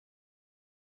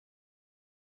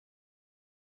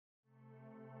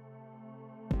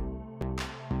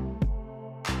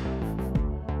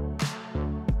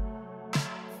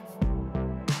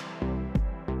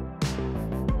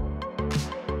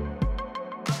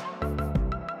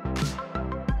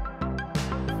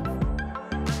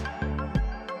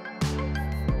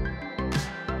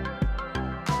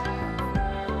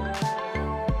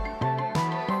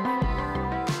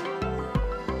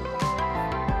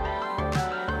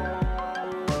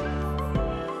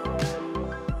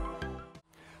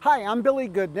Hi, I'm Billy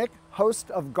Goodnick, host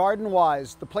of Garden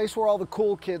Wise, the place where all the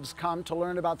cool kids come to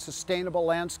learn about sustainable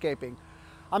landscaping.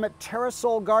 I'm at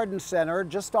Terrasol Garden Center,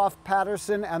 just off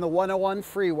Patterson and the 101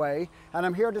 freeway, and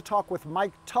I'm here to talk with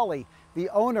Mike Tully, the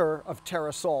owner of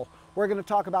Terrasol. We're going to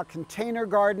talk about container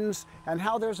gardens and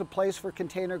how there's a place for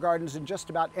container gardens in just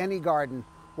about any garden,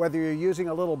 whether you're using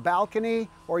a little balcony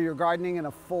or you're gardening in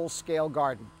a full-scale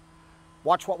garden.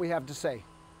 Watch what we have to say.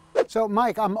 So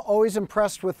Mike, I'm always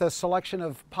impressed with the selection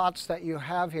of pots that you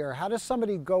have here. How does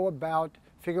somebody go about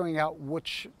figuring out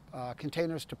which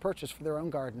containers to purchase for their own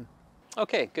garden?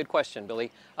 Okay, good question, Billy.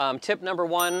 Tip number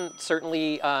one,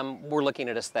 certainly we're looking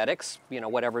at aesthetics. You know,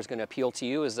 whatever's going to appeal to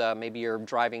you is maybe your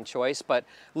driving choice, but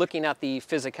looking at the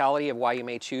physicality of why you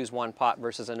may choose one pot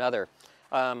versus another.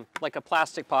 Like a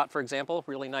plastic pot, for example,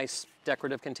 really nice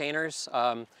decorative containers.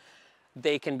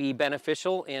 They can be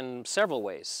beneficial in several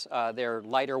ways. They're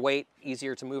lighter weight,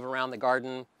 easier to move around the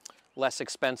garden, less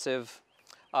expensive.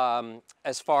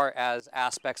 As far as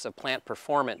aspects of plant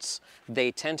performance,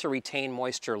 they tend to retain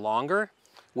moisture longer,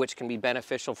 which can be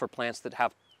beneficial for plants that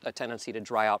have a tendency to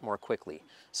dry out more quickly.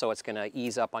 So it's going to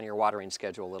ease up on your watering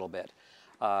schedule a little bit.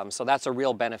 So that's a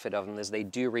real benefit of them, is they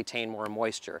do retain more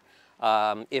moisture.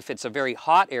 If it's a very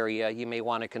hot area, you may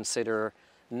want to consider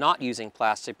not using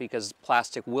plastic, because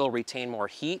plastic will retain more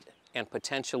heat and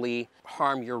potentially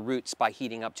harm your roots by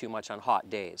heating up too much on hot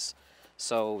days.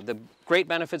 So the great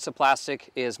benefits of plastic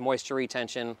is moisture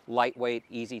retention, lightweight,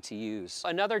 easy to use.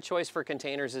 Another choice for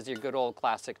containers is your good old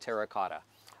classic terracotta.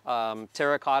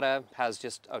 Terracotta has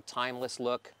just a timeless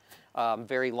look,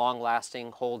 very long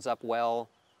lasting, holds up well.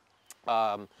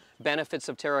 Benefits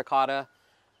of terracotta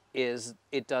is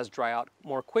it does dry out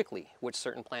more quickly, which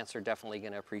certain plants are definitely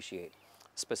going to appreciate.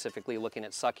 Specifically looking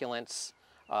at succulents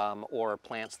or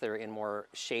plants that are in more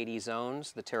shady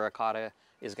zones, the terracotta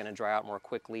is going to dry out more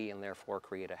quickly and therefore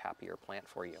create a happier plant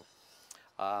for you.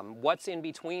 What's in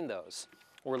between those?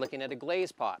 We're looking at a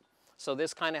glazed pot. So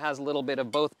this kind of has a little bit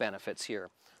of both benefits here.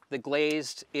 The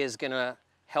glazed is going to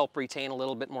help retain a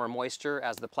little bit more moisture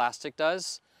as the plastic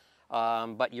does,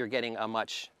 but you're getting a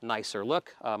much nicer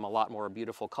look, a lot more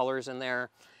beautiful colors in there.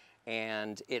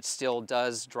 And it still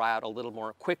does dry out a little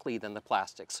more quickly than the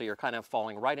plastic. So you're kind of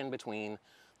falling right in between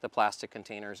the plastic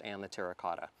containers and the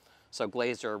terracotta. So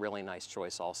glazed are a really nice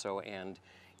choice also, and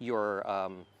your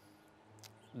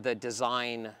the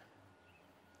design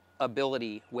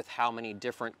ability with how many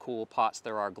different cool pots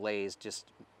there are glazed just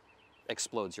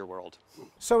explodes your world.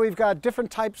 So we've got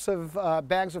different types of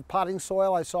bags of potting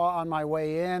soil I saw on my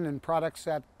way in, and products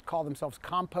that call themselves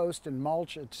compost and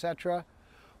mulch, etc.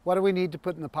 What do we need to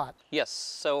put in the pot? Yes,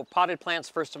 so potted plants,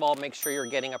 first of all, make sure you're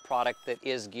getting a product that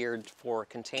is geared for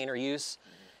container use.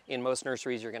 In most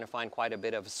nurseries, you're going to find quite a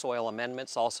bit of soil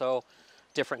amendments also.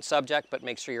 Different subject, but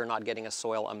make sure you're not getting a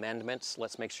soil amendment.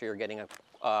 Let's make sure you're getting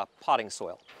a potting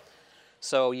soil.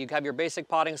 So you have your basic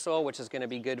potting soil, which is going to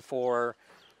be good for,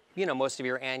 you know, most of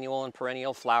your annual and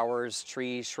perennial flowers,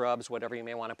 trees, shrubs, whatever you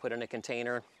may want to put in a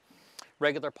container.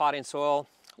 Regular potting soil,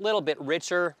 a little bit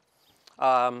richer,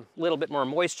 little bit more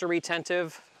moisture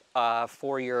retentive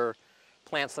for your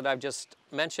plants that I've just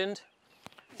mentioned.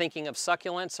 Thinking of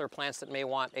succulents or plants that may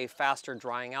want a faster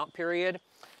drying out period,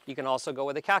 you can also go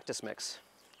with a cactus mix.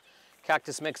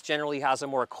 Cactus mix generally has a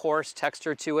more coarse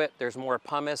texture to it. There's more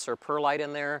pumice or perlite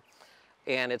in there,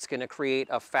 and it's going to create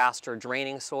a faster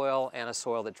draining soil and a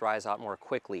soil that dries out more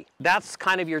quickly. That's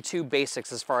kind of your two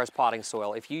basics as far as potting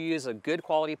soil. If you use a good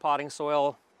quality potting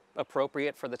soil,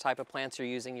 appropriate for the type of plants you're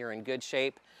using, you're in good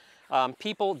shape.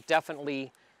 People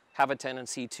definitely have a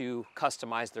tendency to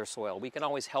customize their soil. We can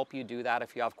always help you do that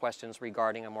if you have questions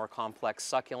regarding a more complex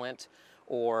succulent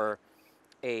or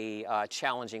a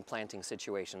challenging planting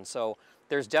situation. So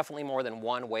there's definitely more than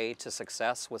one way to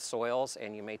success with soils,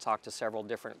 and you may talk to several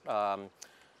different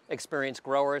experienced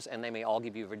growers, and they may all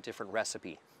give you a different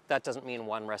recipe. That doesn't mean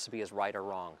one recipe is right or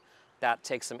wrong. That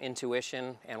takes some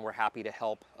intuition, and we're happy to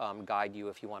help guide you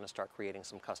if you want to start creating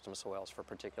some custom soils for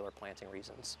particular planting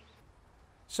reasons.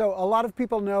 So a lot of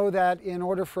people know that in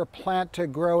order for a plant to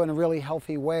grow in a really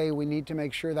healthy way, we need to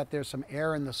make sure that there's some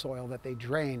air in the soil, that they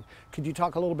drain. Could you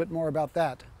talk a little bit more about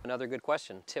that? Another good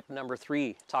question. Tip number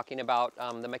 3, talking about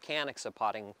the mechanics of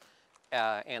potting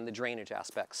and the drainage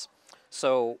aspects.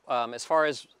 So as far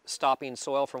as stopping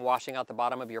soil from washing out the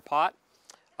bottom of your pot,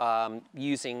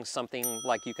 using something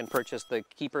like you can purchase the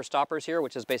keeper stoppers here,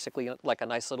 which is basically like a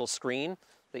nice little screen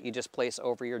that you just place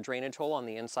over your drainage hole on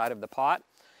the inside of the pot.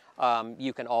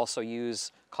 You can also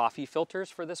use coffee filters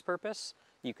for this purpose.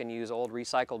 You can use old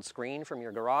recycled screen from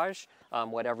your garage,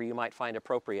 whatever you might find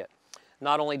appropriate.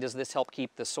 Not only does this help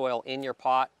keep the soil in your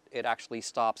pot, it actually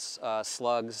stops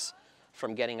slugs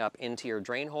from getting up into your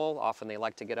drain hole. Often they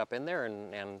like to get up in there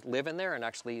and live in there and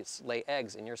actually lay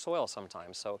eggs in your soil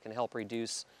sometimes. So it can help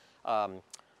reduce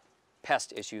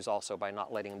pest issues also by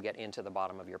not letting them get into the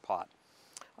bottom of your pot.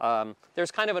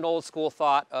 There's kind of an old school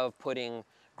thought of putting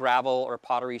gravel or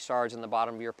pottery shards in the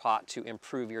bottom of your pot to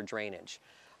improve your drainage.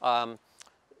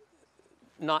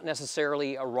 Not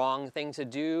necessarily a wrong thing to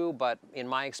do, but in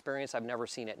my experience, I've never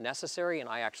seen it necessary, and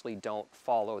I actually don't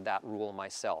follow that rule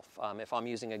myself. If I'm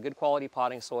using a good quality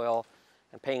potting soil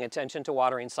and paying attention to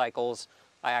watering cycles,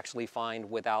 I actually find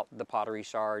without the pottery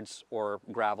shards or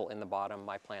gravel in the bottom,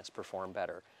 my plants perform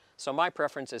better. So my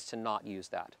preference is to not use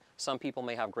that. Some people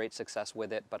may have great success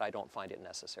with it, but I don't find it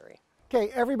necessary.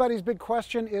 Okay, everybody's big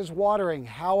question is watering.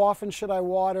 How often should I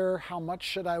water? How much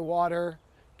should I water?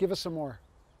 Give us some more.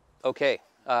 Okay.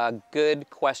 Good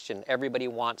question. Everybody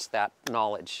wants that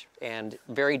knowledge, and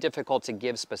very difficult to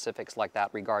give specifics like that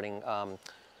regarding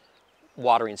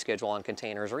watering schedule on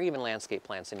containers or even landscape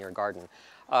plants in your garden.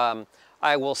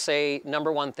 I will say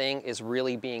number one thing is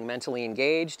really being mentally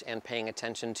engaged and paying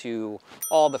attention to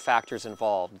all the factors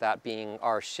involved, that being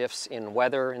our shifts in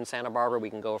weather in Santa Barbara. We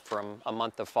can go from a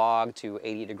month of fog to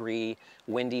 80-degree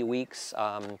windy weeks.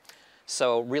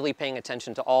 So really paying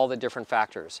attention to all the different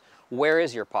factors. Where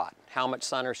is your pot? How much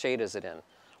sun or shade is it in?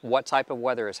 What type of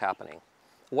weather is happening?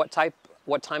 What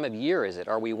time of year is it?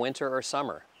 Are we winter or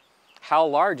summer? How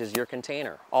large is your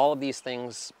container? All of these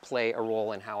things play a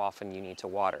role in how often you need to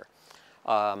water.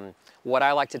 What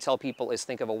I like to tell people is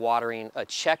think of a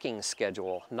checking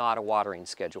schedule, not a watering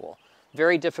schedule.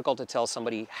 Very difficult to tell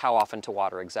somebody how often to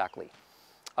water exactly.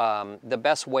 The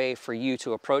best way for you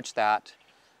to approach that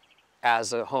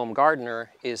as a home gardener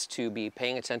is to be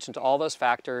paying attention to all those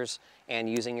factors and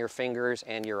using your fingers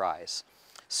and your eyes.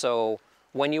 So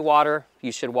when you water,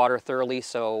 you should water thoroughly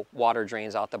so water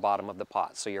drains out the bottom of the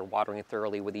pot. So you're watering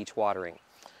thoroughly with each watering.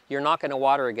 You're not going to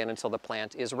water again until the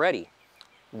plant is ready.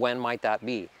 When might that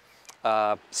be?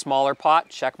 Smaller pot,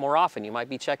 check more often. You might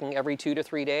be checking every 2 to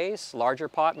 3 days. Larger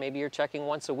pot, maybe you're checking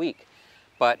once a week.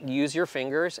 But use your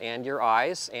fingers and your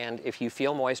eyes, and if you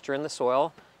feel moisture in the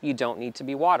soil, you don't need to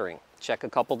be watering. Check a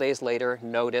couple days later,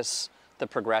 notice the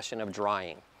progression of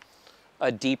drying.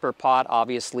 A deeper pot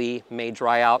obviously may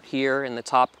dry out here in the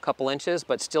top couple inches,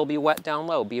 but still be wet down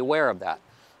low. Be aware of that.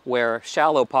 Where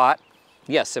shallow pot,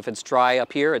 yes, if it's dry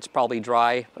up here, it's probably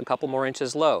dry a couple more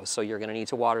inches low, so you're gonna need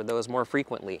to water those more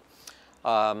frequently.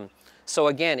 So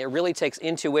again, it really takes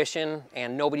intuition,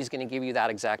 and nobody's gonna give you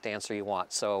that exact answer you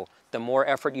want. So the more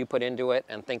effort you put into it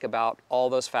and think about all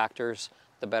those factors,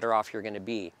 the better off you're gonna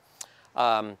be.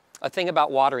 A thing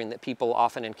about watering that people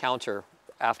often encounter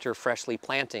after freshly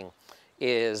planting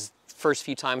is first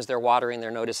few times they're watering, they're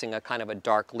noticing a kind of a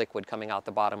dark liquid coming out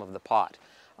the bottom of the pot.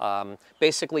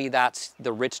 Basically, that's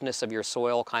the richness of your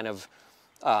soil kind of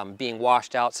being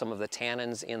washed out, some of the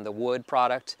tannins in the wood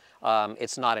product.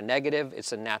 It's not a negative,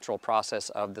 it's a natural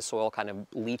process of the soil kind of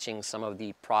leaching some of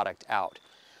the product out.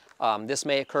 This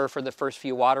may occur for the first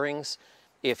few waterings.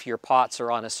 If your pots are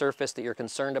on a surface that you're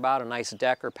concerned about, a nice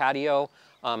deck or patio,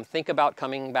 think about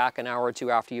coming back an hour or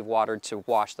two after you've watered to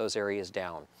wash those areas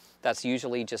down. That's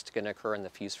usually just going to occur in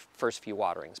the first few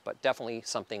waterings, but definitely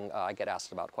something I get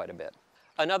asked about quite a bit.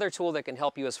 Another tool that can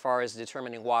help you as far as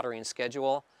determining watering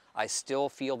schedule, I still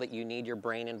feel that you need your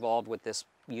brain involved with this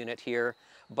unit here,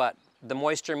 but the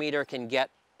moisture meter can get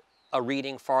a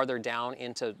reading farther down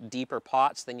into deeper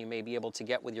pots than you may be able to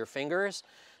get with your fingers.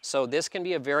 So this can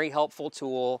be a very helpful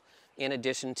tool in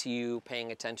addition to you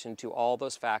paying attention to all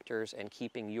those factors and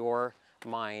keeping your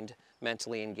mind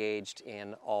mentally engaged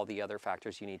in all the other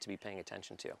factors you need to be paying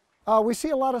attention to. We see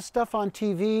a lot of stuff on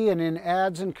TV and in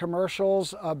ads and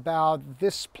commercials about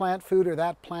this plant food or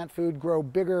that plant food grow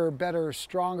bigger, better,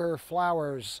 stronger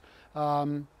flowers.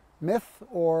 Myth,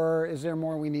 or is there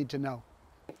more we need to know?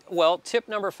 Well, tip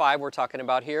number 5 we're talking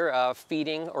about here,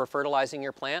 feeding or fertilizing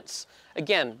your plants.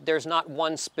 Again, there's not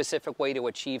one specific way to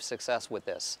achieve success with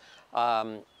this.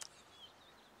 But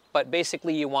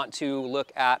basically you want to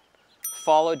look at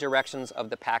follow directions of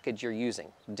the package you're using.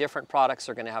 Different products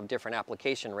are going to have different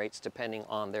application rates depending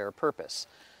on their purpose.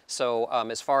 So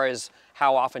as far as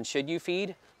how often should you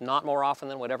feed, not more often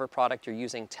than whatever product you're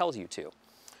using tells you to.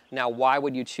 Now, why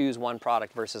would you choose one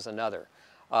product versus another?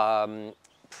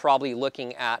 Probably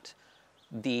looking at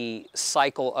the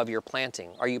cycle of your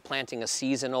planting. Are you planting a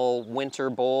seasonal winter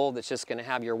bowl that's just going to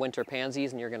have your winter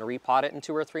pansies and you're going to repot it in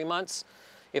 2 or 3 months?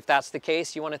 If that's the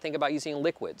case, you want to think about using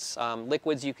liquids.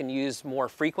 Liquids you can use more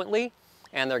frequently,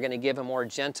 and they're going to give a more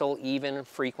gentle, even,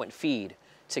 frequent feed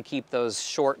to keep those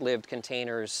short-lived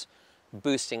containers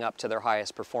boosting up to their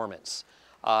highest performance.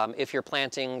 If you're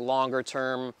planting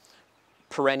longer-term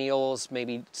perennials,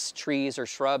 maybe trees or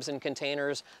shrubs in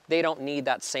containers, they don't need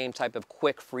that same type of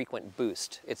quick, frequent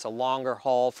boost. It's a longer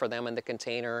haul for them in the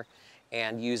container,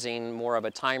 and using more of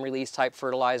a time release type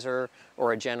fertilizer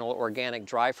or a general organic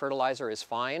dry fertilizer is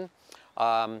fine.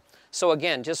 So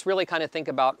again, just really kind of think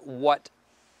about what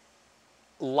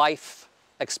life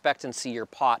expectancy your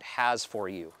pot has for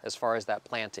you as far as that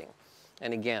planting.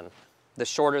 And again, the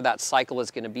shorter that cycle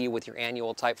is going to be with your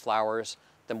annual type flowers,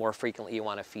 the more frequently you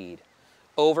want to feed.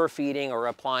 Overfeeding or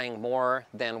applying more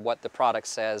than what the product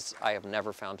says, I have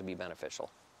never found to be beneficial.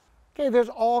 Okay, there's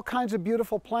all kinds of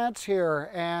beautiful plants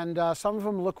here, and some of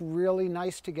them look really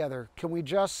nice together. Can we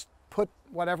just put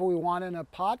whatever we want in a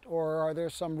pot, or are there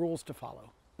some rules to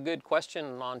follow? Good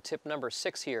question on tip number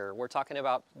 6 here. We're talking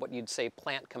about what you'd say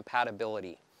plant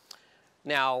compatibility.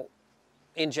 Now,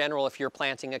 in general, if you're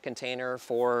planting a container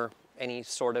for any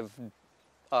sort of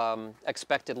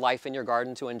expected life in your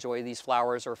garden to enjoy these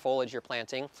flowers or foliage you're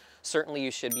planting, certainly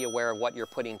you should be aware of what you're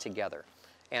putting together.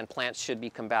 And plants should be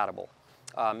compatible,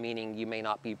 meaning you may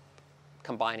not be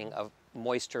combining a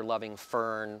moisture-loving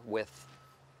fern with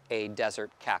a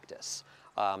desert cactus.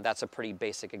 That's a pretty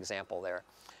basic example there.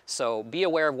 So be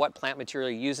aware of what plant material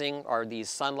you're using. Are these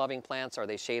sun-loving plants? Are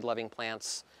they shade-loving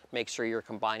plants? Make sure you're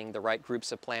combining the right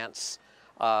groups of plants.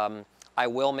 I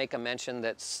will make a mention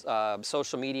that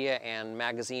social media and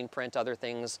magazine print, other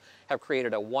things, have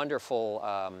created a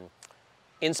wonderful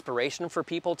inspiration for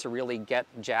people to really get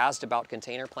jazzed about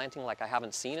container planting like I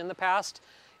haven't seen in the past.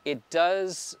 It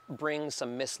does bring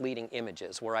some misleading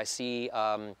images where I see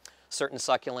certain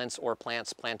succulents or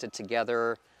plants planted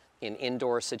together in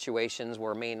indoor situations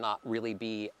where it may not really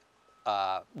be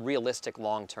realistic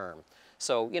long term.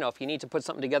 So, you know, if you need to put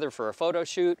something together for a photo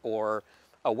shoot or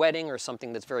a wedding or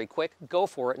something that's very quick, go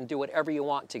for it and do whatever you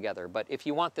want together. But if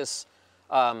you want this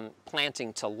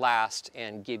planting to last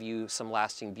and give you some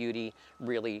lasting beauty,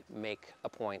 really make a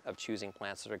point of choosing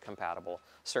plants that are compatible.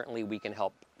 Certainly we can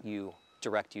help you,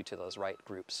 direct you to those right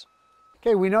groups.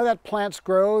 Okay, we know that plants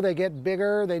grow, they get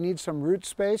bigger, they need some root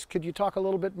space. Could you talk a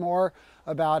little bit more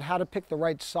about how to pick the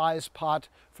right size pot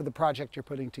for the project you're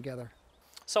putting together?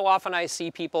 So often I see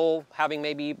people having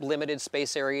maybe limited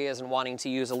space areas and wanting to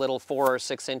use a little 4 or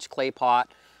 6 inch clay pot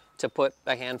to put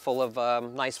a handful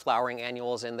of nice flowering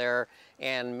annuals in there,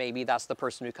 and maybe that's the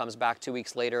person who comes back 2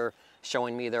 weeks later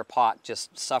showing me their pot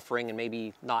just suffering and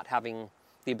maybe not having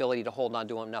the ability to hold on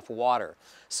to enough water.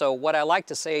 So what I like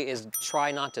to say is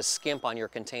try not to skimp on your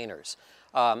containers.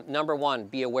 Number one,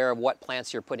 be aware of what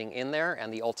plants you're putting in there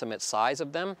and the ultimate size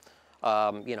of them.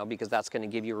 You know, because that's going to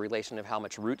give you a relation of how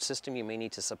much root system you may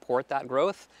need to support that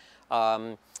growth.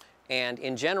 And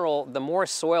in general, the more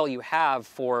soil you have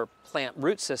for plant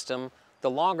root system, the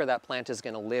longer that plant is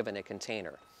going to live in a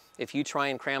container. If you try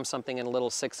and cram something in a little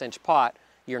 6 inch pot,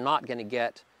 you're not going to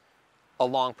get a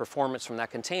long performance from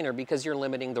that container because you're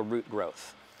limiting the root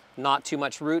growth. Not too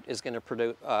much root is going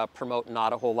to promote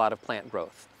not a whole lot of plant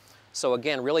growth. So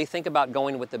again, really think about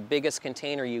going with the biggest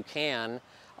container you can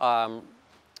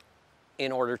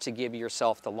in order to give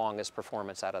yourself the longest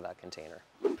performance out of that container.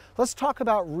 Let's talk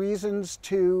about reasons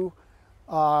to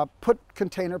put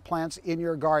container plants in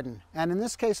your garden. And in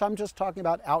this case, I'm just talking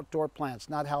about outdoor plants,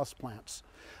 not house plants.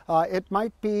 It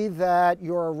might be that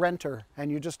you're a renter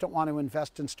and you just don't want to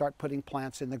invest and start putting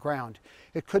plants in the ground.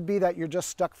 It could be that you're just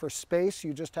stuck for space.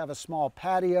 You just have a small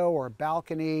patio or a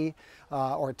balcony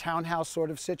or a townhouse sort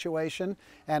of situation,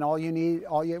 and all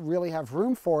you really have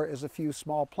room for is a few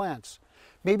small plants.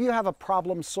 Maybe you have a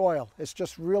problem soil. It's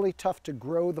just really tough to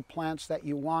grow the plants that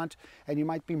you want, and you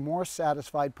might be more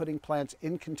satisfied putting plants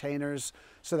in containers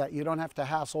so that you don't have to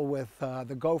hassle with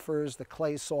the gophers, the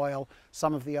clay soil,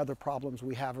 some of the other problems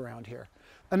we have around here.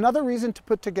 Another reason to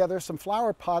put together some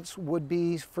flower pots would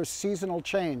be for seasonal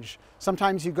change.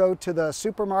 Sometimes you go to the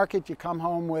supermarket, you come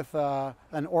home with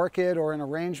an orchid or an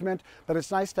arrangement, but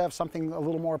it's nice to have something a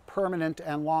little more permanent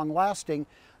and long-lasting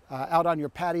out on your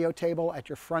patio table, at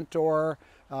your front door.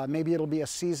 Maybe it'll be a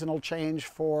seasonal change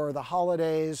for the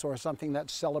holidays or something that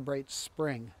celebrates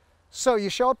spring. So you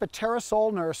show up at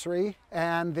Terrasol Nursery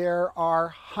and there are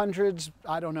hundreds,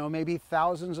 I don't know, maybe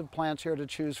thousands of plants here to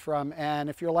choose from. And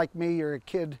if you're like me, you're a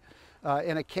kid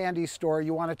in a candy store,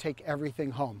 you want to take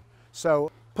everything home.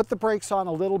 So put the brakes on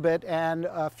a little bit, and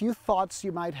a few thoughts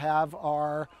you might have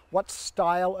are, what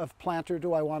style of planter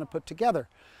do I want to put together?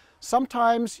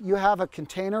 Sometimes you have a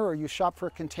container, or you shop for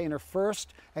a container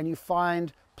first, and you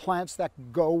find plants that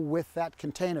go with that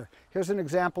container. Here's an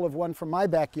example of one from my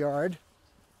backyard.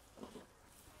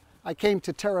 I came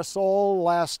to Terrasol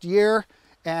last year,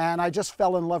 and I just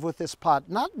fell in love with this pot.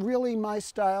 Not really my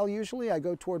style usually. I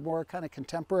go toward more kind of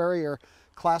contemporary or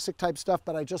classic type stuff,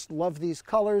 but I just love these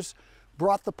colors.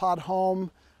 Brought the pot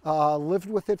home, lived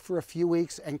with it for a few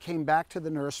weeks, and came back to the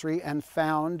nursery and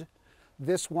found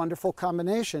this wonderful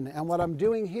combination. And what I'm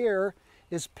doing here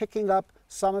is picking up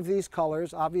some of these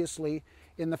colors, obviously,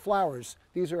 in the flowers.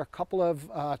 These are a couple of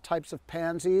types of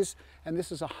pansies, and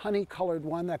this is a honey-colored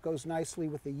one that goes nicely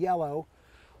with the yellow.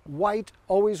 White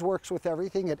always works with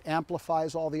everything. It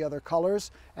amplifies all the other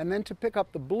colors. And then to pick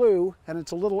up the blue, and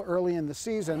it's a little early in the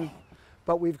season,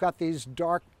 but we've got these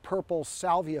dark purple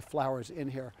salvia flowers in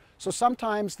here. So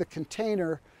sometimes the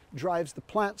container drives the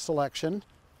plant selection,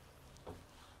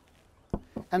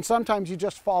 and sometimes you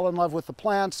just fall in love with the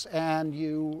plants and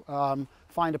you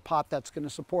find a pot that's going to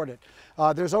support it.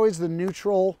 There's always the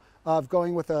neutral of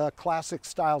going with a classic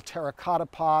style terracotta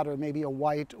pot, or maybe a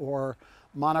white or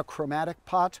monochromatic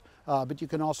pot, but you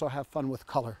can also have fun with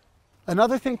color.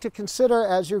 Another thing to consider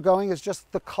as you're going is just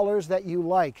the colors that you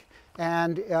like.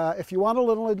 And if you want a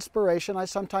little inspiration, I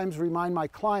sometimes remind my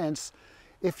clients,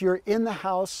 if you're in the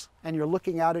house and you're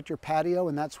looking out at your patio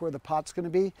and that's where the pot's going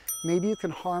to be, maybe you can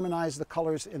harmonize the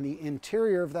colors in the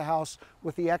interior of the house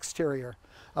with the exterior.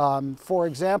 For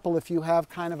example, if you have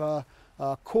kind of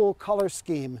a cool color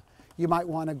scheme, you might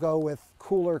want to go with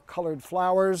cooler colored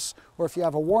flowers, or if you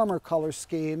have a warmer color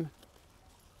scheme,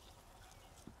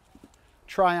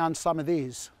 try on some of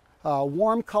these.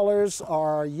 Warm colors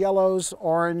are yellows,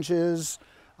 oranges,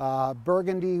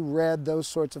 burgundy, red, those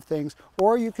sorts of things,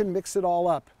 or you can mix it all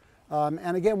up.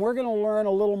 And again, we're going to learn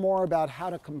a little more about how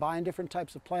to combine different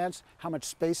types of plants, how much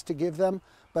space to give them,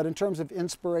 but in terms of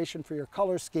inspiration for your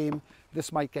color scheme,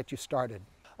 this might get you started.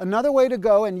 Another way to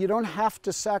go, and you don't have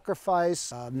to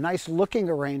sacrifice a nice looking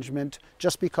arrangement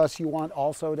just because you want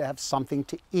also to have something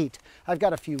to eat. I've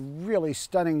got a few really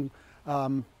stunning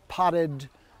potted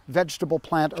vegetable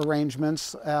plant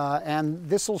arrangements, and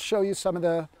this will show you some of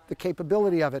the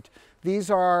capability of it.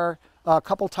 These are a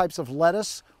couple types of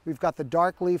lettuce. We've got the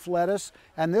dark leaf lettuce,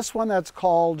 and this one that's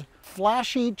called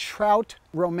flashy trout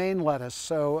romaine lettuce.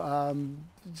 So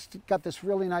it's got this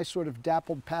really nice sort of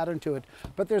dappled pattern to it.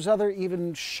 But there's other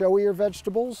even showier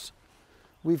vegetables.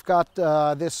 We've got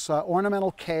this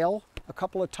ornamental kale, a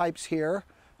couple of types here.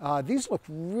 These look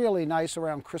really nice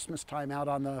around Christmas time out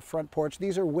on the front porch.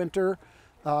 These are winter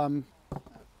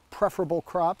preferable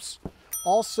crops.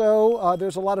 Also,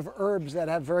 there's a lot of herbs that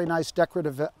have very nice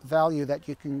decorative value that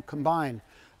you can combine.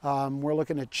 We're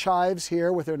looking at chives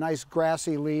here with their nice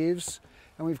grassy leaves.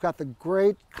 And we've got the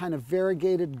great kind of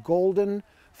variegated golden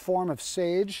form of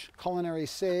sage, culinary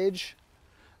sage,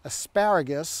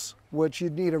 asparagus, which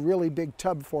you'd need a really big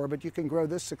tub for, but you can grow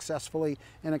this successfully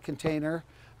in a container.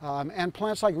 And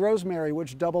plants like rosemary,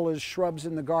 which double as shrubs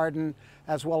in the garden,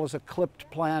 as well as a clipped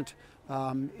plant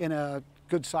in a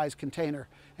good sized container.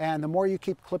 And the more you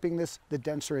keep clipping this, the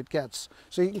denser it gets.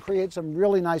 So you can create some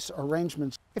really nice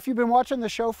arrangements. If you've been watching the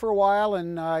show for a while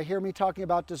and hear me talking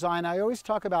about design, I always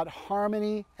talk about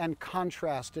harmony and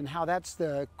contrast and how that's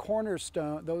the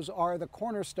cornerstone. Those are the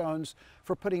cornerstones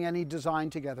for putting any design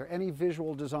together, any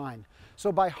visual design.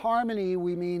 So by harmony,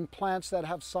 we mean plants that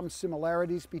have some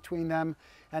similarities between them,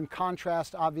 and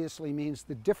contrast obviously means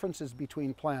the differences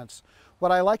between plants.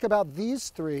 What I like about these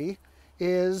three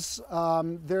is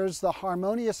there's the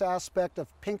harmonious aspect of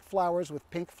pink flowers with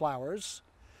pink flowers,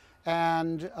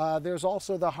 and there's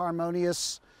also the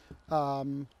harmonious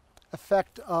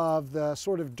effect of the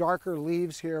sort of darker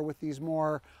leaves here with these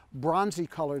more bronzy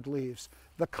colored leaves.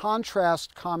 The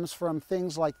contrast comes from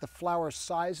things like the flower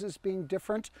sizes being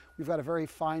different. We've got a very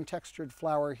fine textured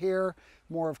flower here,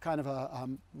 more of kind of a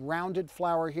rounded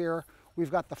flower here.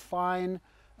 We've got the fine,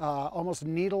 almost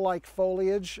needle-like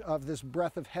foliage of this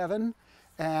breath of heaven,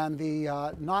 and the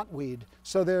knotweed.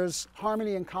 So there's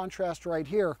harmony and contrast right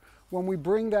here. When we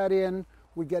bring that in,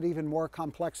 we get even more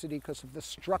complexity because of the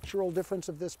structural difference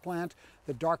of this plant,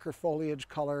 the darker foliage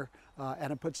color,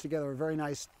 and it puts together a very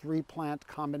nice three-plant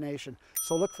combination.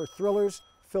 So look for thrillers,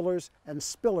 fillers, and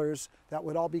spillers that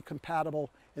would all be compatible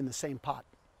in the same pot.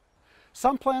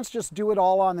 Some plants just do it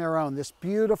all on their own. This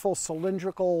beautiful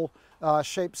cylindrical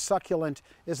shaped succulent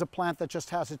is a plant that just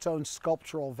has its own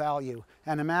sculptural value.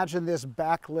 And imagine this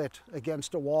backlit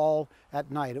against a wall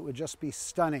at night. It would just be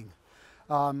stunning.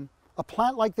 A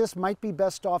plant like this might be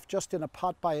best off just in a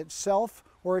pot by itself,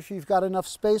 or if you've got enough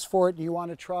space for it and you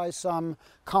want to try some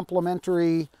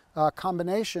complementary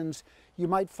combinations, you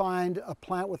might find a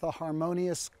plant with a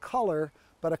harmonious color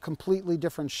but a completely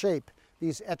different shape.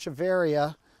 These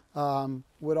echeveria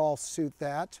would all suit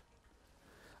that.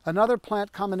 Another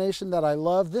plant combination that I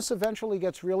love, this eventually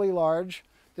gets really large.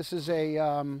 This is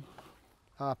a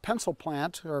pencil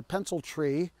plant or a pencil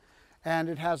tree, and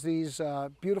it has these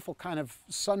beautiful kind of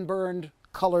sunburned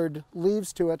colored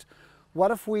leaves to it.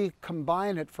 What if we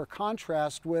combine it for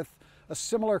contrast with a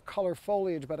similar color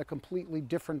foliage but a completely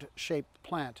different shaped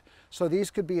plant? So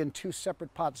these could be in two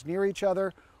separate pots near each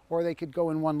other, or they could go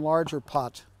in one larger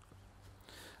pot.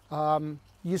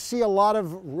 You see a lot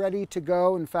of ready to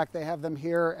go. In fact, they have them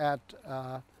here at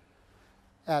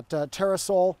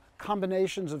Terrasol,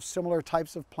 combinations of similar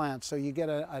types of plants. So you get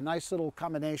a nice little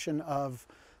combination of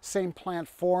same plant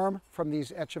form from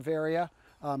these echeveria,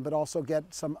 but also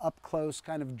get some up close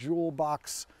kind of jewel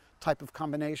box type of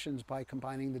combinations by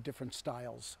combining the different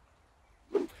styles.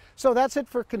 So that's it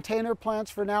for container plants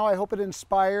for now. I hope it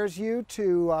inspires you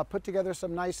to put together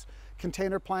some nice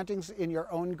container plantings in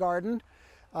your own garden.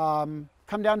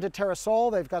 Come down to Terrasol,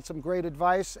 they've got some great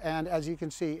advice, and as you can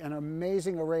see, an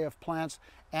amazing array of plants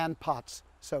and pots.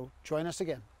 So join us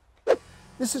again.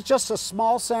 This is just a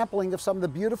small sampling of some of the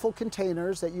beautiful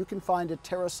containers that you can find at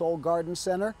Terrasol Garden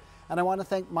Center, and I want to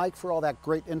thank Mike for all that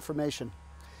great information.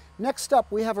 Next up,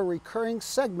 we have a recurring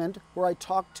segment where I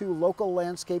talk to local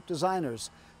landscape designers.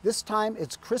 This time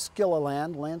it's Chris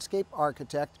Gilliland, landscape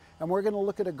architect, and we're going to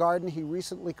look at a garden he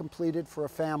recently completed for a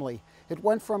family. It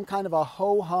went from kind of a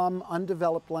ho-hum,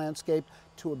 undeveloped landscape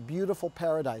to a beautiful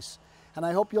paradise. And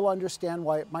I hope you'll understand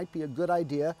why it might be a good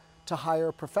idea to hire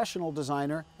a professional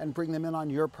designer and bring them in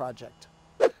on your project.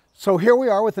 So here we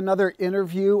are with another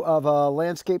interview of a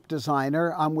landscape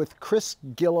designer. I'm with Chris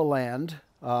Gilliland.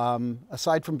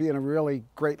 Aside from being a really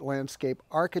great landscape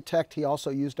architect, he also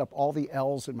used up all the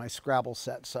L's in my Scrabble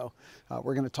set. So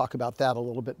we're going to talk about that a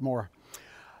little bit more.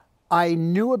 I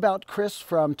knew about Chris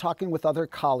from talking with other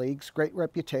colleagues, great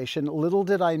reputation. Little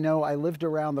did I know I lived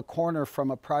around the corner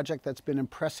from a project that's been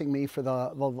impressing me for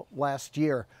the last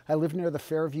year. I live near the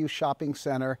Fairview Shopping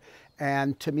Center,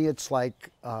 and to me it's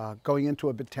like going into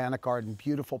a botanic garden.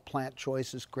 Beautiful plant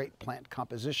choices, great plant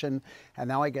composition, and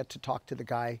now I get to talk to the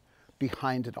guy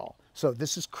behind it all. So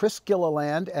this is Chris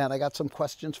Gilliland, and I got some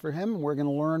questions for him. We're going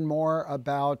to learn more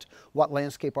about what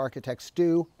landscape architects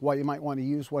do, why you might want to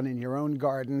use one in your own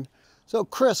garden. So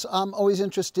Chris, I'm always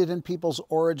interested in people's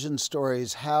origin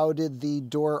stories. How did the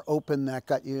door open that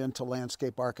got you into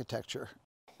landscape architecture?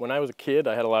 When I was a kid,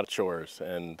 I had a lot of chores,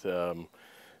 and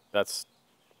that's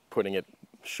putting it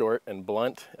short and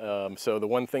blunt. So the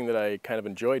one thing that I kind of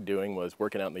enjoyed doing was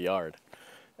working out in the yard.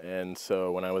 And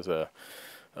so when I was a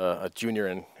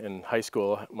junior in high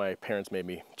school, my parents made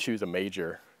me choose a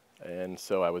major, and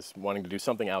so I was wanting to do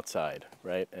something outside,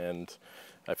 right? And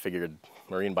I figured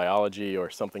marine biology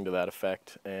or something to that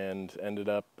effect, and ended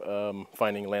up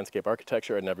finding landscape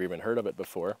architecture. I'd never even heard of it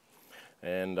before,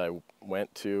 and I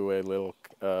went to a little,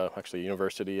 actually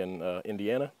university in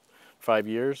Indiana, 5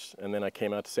 years, and then I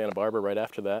came out to Santa Barbara right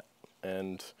after that,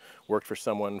 and worked for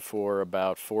someone for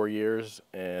about 4 years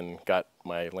and got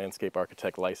my landscape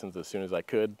architect license as soon as I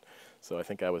could. So I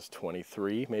think I was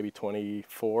 23, maybe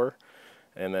 24,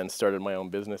 and then started my own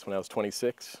business when I was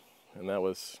 26, and that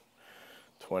was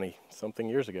 20-something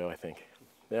years ago, I think.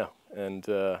 Yeah, and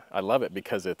I love it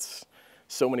because it's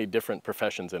so many different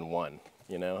professions in one,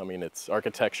 you know? I mean, it's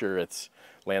architecture, it's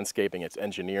landscaping, it's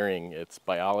engineering, it's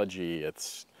biology,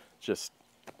 it's just,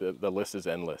 the list is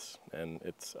endless, and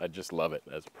I just love it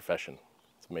as a profession.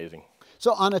 It's amazing.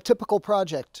 So on a typical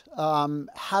project,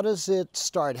 how does it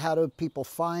start? How do people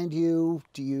find you?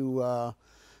 Do you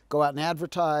go out and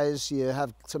advertise? You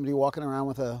have somebody walking around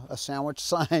with a sandwich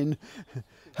sign?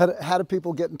 How do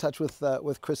people get in touch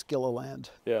with Chris Gilliland?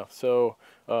 Yeah, so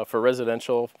for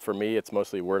residential, for me, it's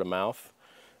mostly word of mouth.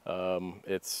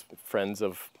 It's friends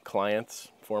of clients,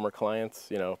 former clients,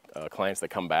 you know, clients that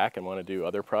come back and want to do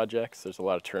other projects. There's a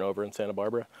lot of turnover in Santa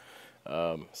Barbara.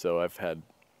 So I've had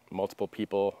multiple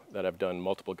people that I've done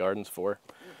multiple gardens for.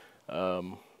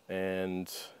 And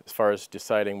as far as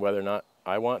deciding whether or not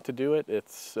I want to do it,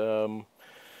 it's, you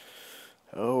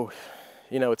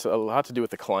know, it's a lot to do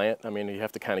with the client. I mean, you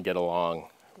have to kind of get along,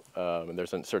 and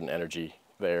there's a certain energy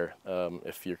there.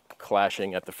 If you're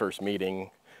clashing at the first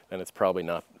meeting, then it's probably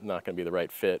not going to be the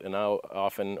right fit. And I'll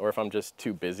often, or if I'm just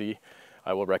too busy,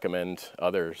 I will recommend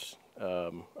others,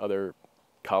 other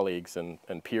colleagues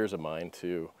and peers of mine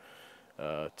to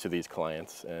these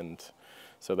clients. And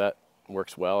so that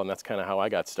works well, and that's kind of how I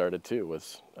got started too,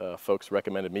 was folks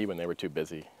recommended me when they were too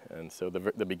busy. And so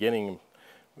the beginning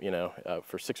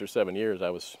for 6 or 7 years I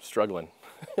was struggling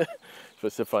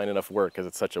just to find enough work because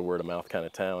it's such a word-of-mouth kind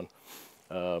of town.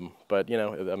 But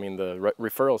I mean, the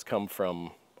referrals come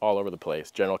from all over the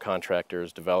place: general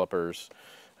contractors, developers,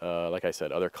 like I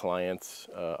said, other clients,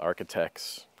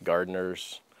 architects,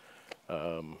 gardeners,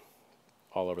 all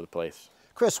over the place.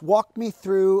 Chris, walk me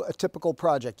through a typical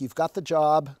project. You've got the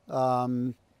job,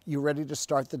 you're ready to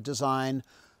start the design.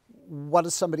 What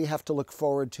does somebody have to look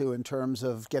forward to in terms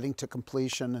of getting to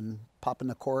completion and popping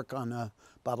the cork on a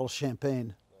bottle of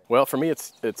champagne? Well, for me,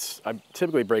 I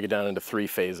typically break it down into 3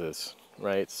 phases,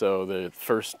 right? So the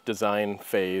first design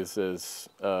phase is,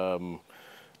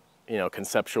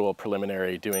 conceptual,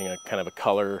 preliminary, doing a kind of a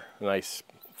color, nice,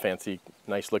 fancy,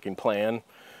 nice looking plan.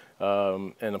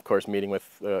 And of course, meeting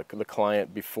with the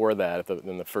client before that,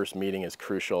 in the first meeting is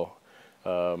crucial.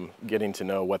 Getting to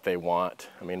know what they want.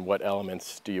 I mean, what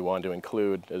elements do you want to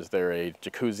include? Is there a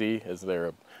jacuzzi? Is there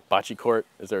a bocce court?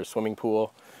 Is there a swimming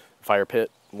pool? Fire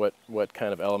pit? What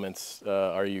kind of elements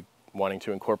are you wanting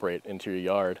to incorporate into your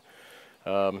yard?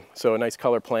 So a nice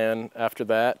color plan. After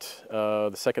that,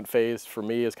 the second phase for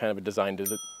me is kind of a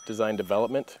design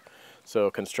development.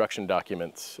 So construction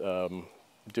documents,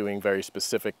 doing very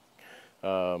specific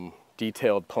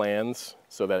detailed plans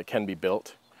so that it can be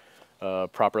built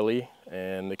properly,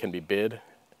 and it can be bid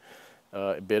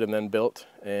and then built.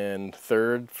 And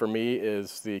third for me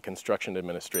is the construction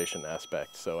administration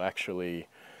aspect. So actually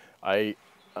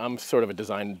I'm sort of a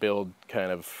design build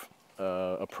kind of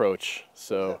approach.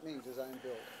 So What does that mean, design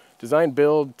build? Design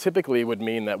build typically would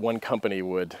mean that one company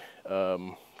would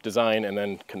design and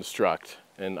then construct.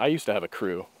 And I used to have a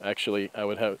crew. Actually, I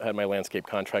would had my landscape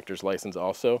contractor's license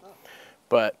also.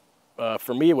 But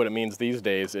for me, what it means these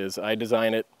days is I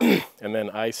design it and then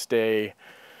I stay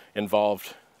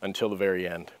involved until the very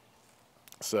end.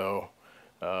 So,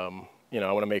 I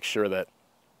want to make sure that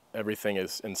everything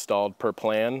is installed per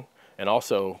plan, and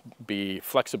also be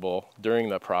flexible during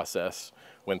the process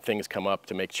when things come up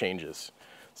to make changes.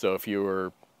 So if you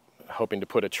were hoping to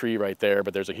put a tree right there,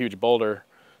 but there's a huge boulder,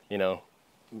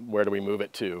 where do we move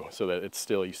it to so that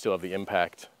you still have the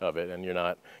impact of it and you're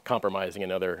not compromising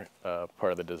another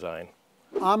part of the design.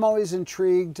 I'm always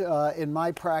intrigued in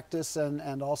my practice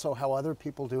and also how other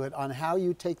people do it on how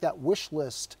you take that wish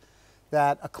list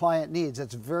that a client needs.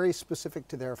 It's very specific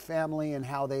to their family and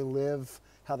how they live,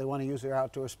 how they want to use their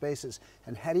outdoor spaces,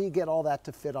 and how do you get all that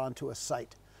to fit onto a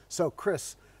site? So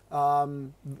Chris,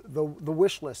 the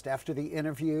wish list after the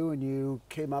interview, and you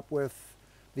came up with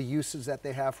the uses that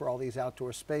they have for all these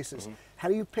outdoor spaces. Mm-hmm. How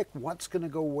do you pick what's going to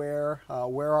go where?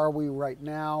 Where are we right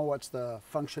now? What's the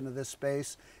function of this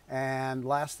space? And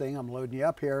last thing, I'm loading you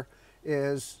up here,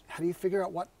 is how do you figure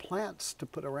out what plants to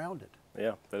put around it?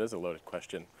 Yeah, that is a loaded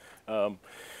question. A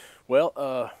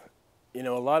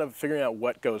lot of figuring out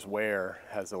what goes where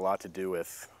has a lot to do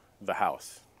with the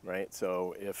house, right?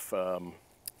 So if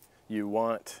you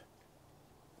want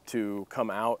to come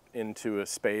out into a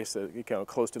space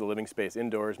close to the living space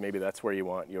indoors, maybe that's where you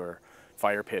want your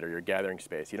fire pit or your gathering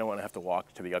space. You don't want to have to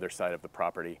walk to the other side of the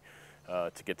property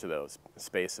to get to those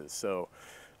spaces. So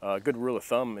a good rule of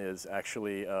thumb is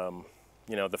actually,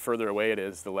 the further away it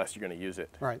is, the less you're going to use it.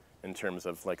 Right. In terms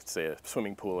of, like, say, a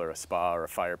swimming pool or a spa or a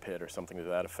fire pit or something to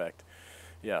that effect.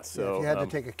 Yeah, so if you had to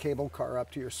take a cable car up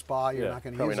to your spa, you're not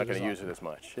going to use it. Probably not going to use it as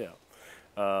much.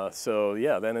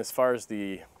 Yeah. Then as far as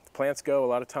the plants go, a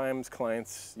lot of times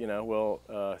clients, will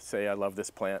say, I love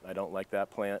this plant, I don't like that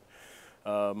plant.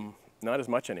 Not as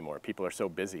much anymore. People are so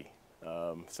busy.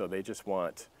 So they just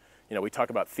want, we talk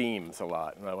about themes a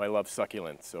lot. I love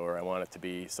succulents, or I want it to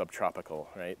be subtropical,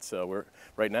 right? So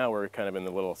right now we're kind of in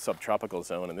the little subtropical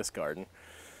zone in this garden.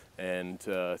 And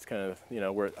it's kind of,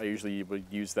 where I usually would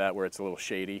use that where it's a little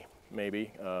shady,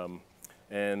 maybe.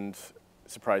 And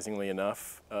surprisingly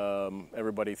enough,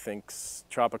 everybody thinks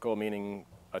tropical meaning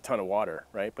a ton of water,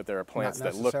 right? But there are plants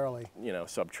that look,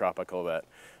 subtropical that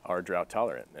are drought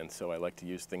tolerant. And so I like to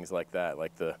use things like that,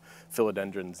 like the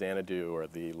philodendron xanadu or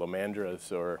the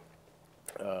lomandras, or,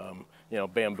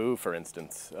 bamboo, for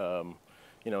instance.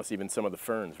 It's even some of the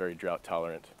ferns, very drought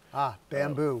tolerant.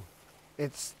 Bamboo.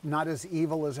 It's not as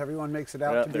evil as everyone makes it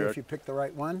out to be if you pick the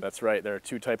right one. That's right. There are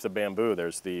 2 types of bamboo.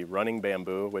 There's the running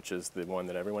bamboo, which is the one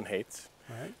that everyone hates,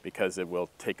 right, because it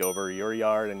will take over your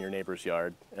yard and your neighbor's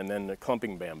yard. And then the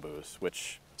clumping bamboos,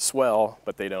 which swell,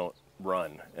 but they don't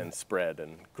run and spread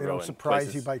and grow. They don't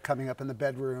surprise you by coming up in the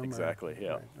bedroom. Exactly,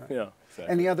 yeah. Right. Yeah,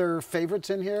 exactly. Any other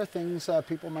favorites in here, things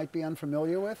people might be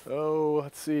unfamiliar with? Oh,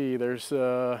 let's see. There's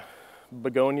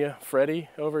begonia Freddy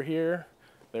over here.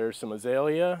 There's some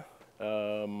azalea.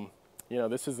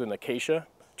 This is an acacia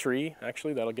tree,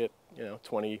 actually. That'll get,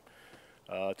 20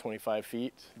 25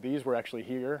 feet. These were actually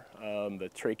here, the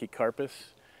trachycarpus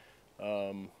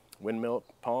windmill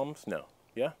palms. No,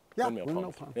 yeah, Yeah,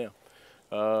 windmill palms. Yeah.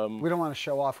 We don't want to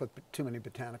show off with too many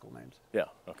botanical names. Yeah.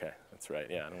 Okay, that's right.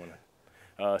 Yeah, I don't want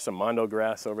to. Some mondo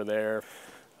grass over there.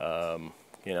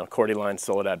 You know, cordyline,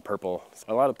 soledad purple.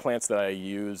 A lot of plants that I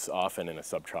use often in a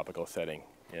subtropical setting.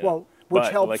 You know. Well, which But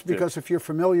I helps like because if you're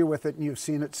familiar with it and you've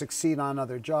seen it succeed on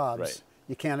other jobs, Right.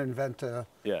 you can't invent a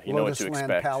Yeah, you know what lotus to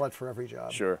land expect. palette for every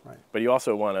job. Sure. Right. But you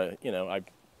also want to, you know, I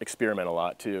experiment a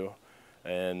lot too,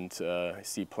 and I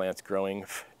see plants growing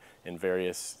in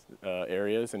various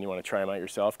areas, and you want to try them out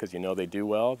yourself because you know they do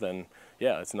well. Then,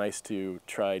 yeah, it's nice to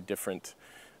try different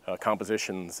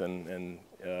compositions and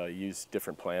use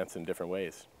different plants in different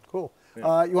ways. Cool.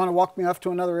 Yeah. You want to walk me off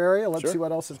to another area? Let's Sure. see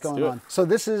what else is Let's going do it. on. So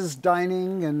this is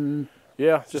dining and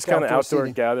Yeah, just kind of outdoor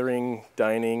seating. gathering,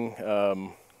 dining.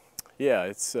 Yeah,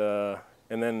 it's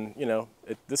and then you know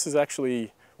this is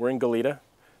actually we're in Goleta,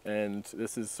 and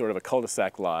this is sort of a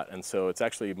cul-de-sac lot, and so it's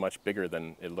actually much bigger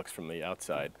than it looks from the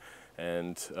outside.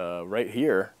 And right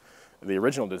here, the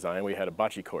original design, we had a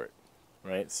bocce court,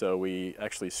 right? So we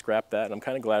actually scrapped that, and I'm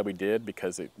kind of glad we did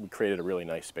because we created a really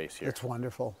nice space here. It's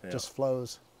wonderful. Yeah. Just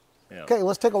flows. Yeah. Okay,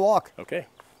 let's take a walk. Okay,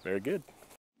 very good.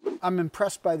 I'm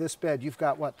impressed by this bed. You've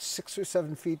got, what, 6 or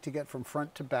 7 feet to get from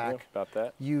front to back. Yeah, about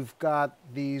that. You've got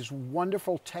these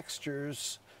wonderful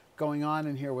textures going on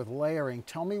in here with layering.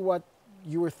 Tell me what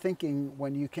you were thinking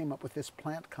when you came up with this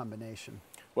plant combination.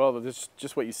 Well, this is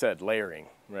just what you said, layering,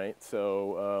 right?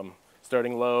 So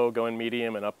starting low, going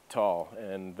medium, and up tall,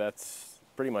 and that's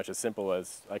pretty much as simple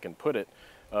as I can put it.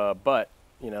 But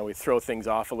you know, we throw things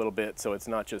off a little bit, so it's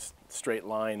not just straight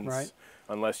lines, right,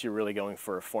 unless you're really going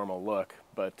for a formal look.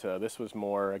 But this was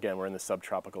more, again, we're in the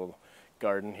subtropical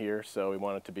garden here, so we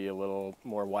want it to be a little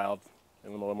more wild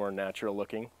and a little more natural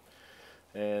looking.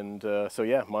 And so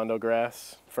yeah, mondo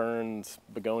grass, ferns,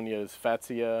 begonias,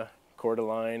 fatsia,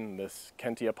 cordyline, this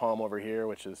Kentia palm over here,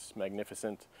 which is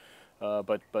magnificent.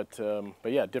 But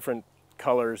yeah, different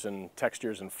colors and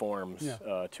textures and forms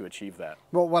to achieve that.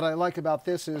 Well, what I like about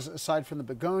this is, aside from the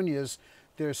begonias,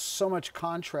 there's so much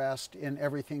contrast in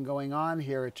everything going on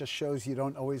here. It just shows you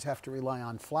don't always have to rely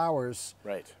on flowers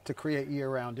to create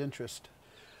year-round interest.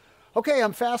 Okay,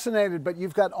 I'm fascinated, but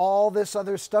you've got all this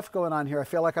other stuff going on here. I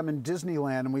feel like I'm in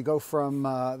Disneyland, and we go from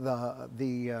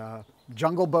the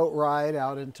jungle boat ride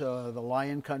out into the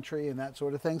lion country and that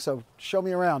sort of thing. So show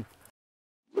me around.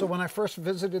 So when I first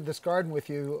visited this garden with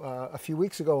you a few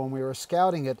weeks ago when we were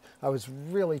scouting it, I was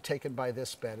really taken by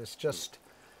this bed. It's just,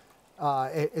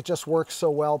 it just works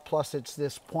so well. Plus it's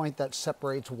this point that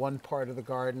separates one part of the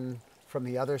garden from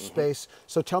the other space.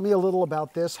 So tell me a little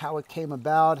about this, how it came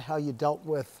about, how you dealt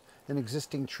with an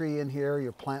existing tree in here,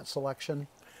 your plant selection.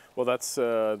 Well,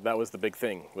 that was the big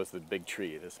thing, was the big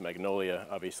tree. This magnolia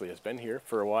obviously has been here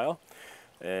for a while.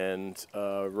 And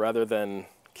rather than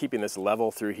keeping this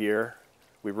level through here,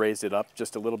 we raised it up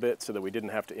just a little bit so that we didn't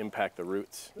have to impact the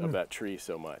roots of that tree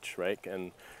so much, right?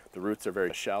 And the roots are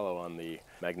very shallow on the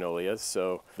magnolias,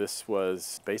 so this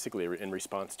was basically in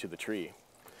response to the tree.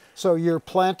 So you're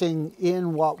planting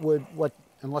in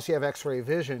unless you have X-ray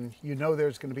vision, you know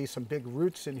there's going to be some big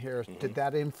roots in here. Did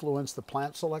that influence the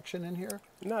plant selection in here?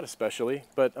 Not especially,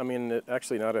 but I mean,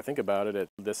 actually, now that I think about it,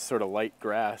 this sort of light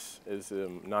grass is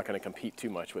not going to compete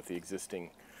too much with the existing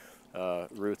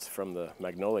roots from the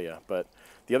magnolia. But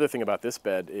the other thing about this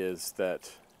bed is that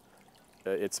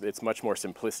it's much more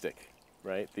simplistic,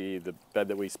 right? The bed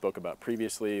that we spoke about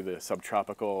previously, the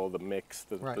subtropical, the mix,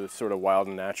 the sort of wild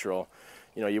and natural.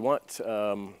 You know, you want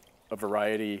a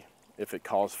variety if it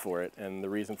calls for it, and the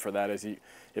reason for that is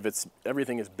if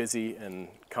everything is busy and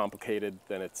complicated,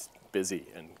 then it's busy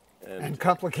and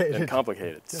complicated. And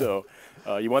complicated. Yeah. So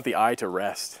you want the eye to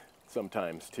rest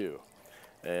sometimes too.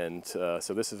 And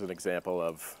so this is an example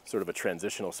of sort of a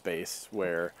transitional space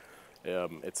where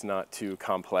it's not too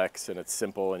complex and it's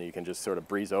simple and you can just sort of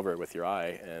breeze over it with your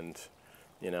eye and,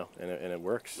 you know, and it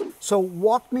works. So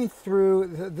walk me through,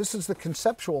 this is the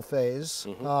conceptual phase.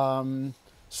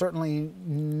 Certainly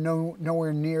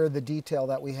nowhere near the detail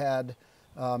that we had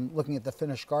looking at the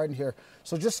finished garden here.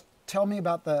 So just tell me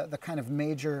about the kind of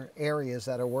major areas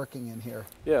that are working in here.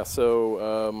 Yeah,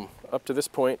 so up to this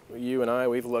point, you and I,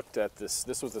 we've looked at this.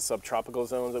 This was the subtropical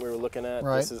zones that we were looking at.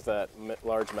 Right. This is that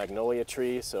large magnolia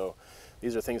tree. So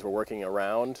these are things we're working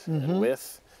around and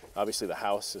with. Obviously the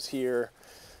house is here.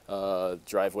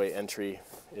 Driveway entry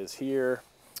is here.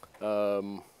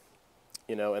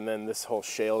 You know, and then this whole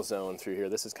shale zone through here,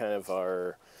 this is kind of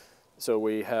our So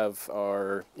we have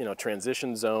our,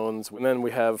 transition zones, and then we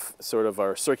have sort of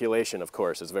our circulation, of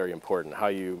course, is very important. How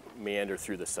you meander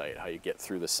through the site, how you get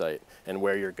through the site, and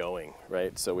where you're going,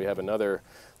 right? So we have another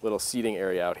little seating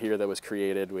area out here that was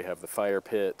created. We have the fire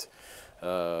pit,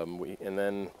 and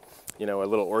then, a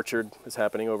little orchard is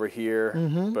happening over here.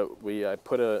 But I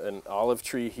put an olive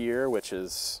tree here, which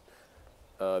is,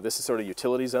 this is sort of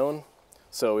utility zone.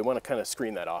 So we want to kind of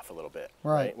screen that off a little bit,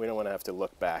 right? We don't want to have to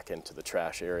look back into the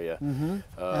trash area.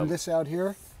 And this out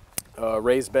here?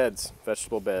 Raised beds,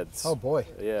 vegetable beds. Oh boy.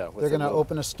 Yeah. They're going to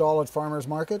open a stall at Farmer's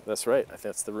Market? That's right. I think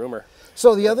that's the rumor.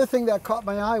 So the other thing that caught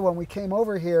my eye when we came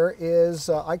over here is,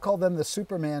 I call them the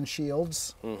Superman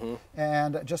shields.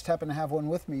 And I just happened to have one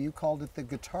with me. You called it the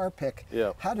guitar pick.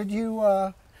 Yeah. How did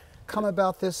you come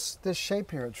about this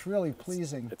shape here? It's really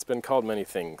pleasing. It's been called many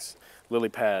things. Lily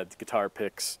pads, guitar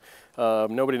picks.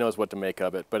 Nobody knows what to make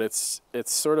of it, but it's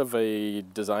sort of a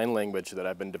design language that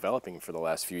I've been developing for the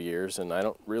last few years, and I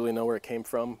don't really know where it came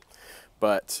from.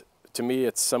 But to me,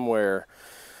 it's somewhere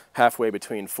halfway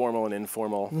between formal and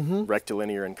informal,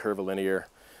 rectilinear and curvilinear,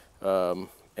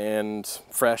 and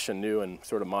fresh and new and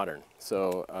sort of modern.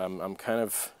 So I'm kind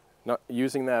of not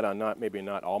using that on maybe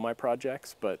not all my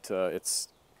projects, but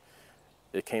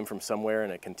it came from somewhere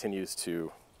and it continues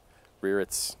to rear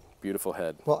its beautiful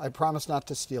head. Well, I promise not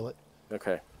to steal it.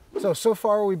 Okay. So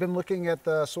far we've been looking at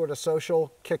the sort of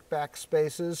social kickback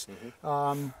spaces.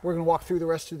 We're going to walk through the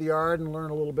rest of the yard and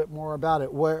learn a little bit more about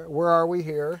it. Where are we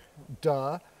here?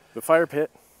 Duh. The fire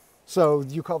pit. So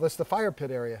you call this the fire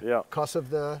pit area? Yeah. Because of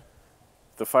the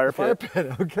fire fire pit.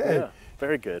 pit, okay. Yeah,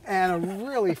 very good. And a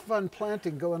really fun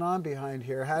planting going on behind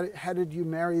here. How did you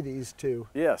marry these two?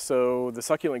 Yeah, so the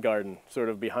succulent garden sort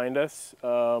of behind us.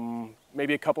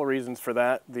 Maybe a couple reasons for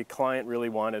that. The client really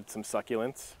wanted some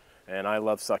succulents, and I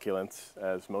love succulents,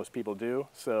 as most people do.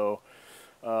 So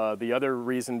the other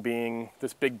reason being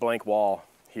this big blank wall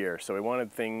here. So we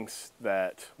wanted things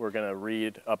that were going to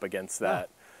read up against that,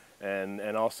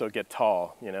 and also get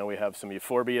tall. We have some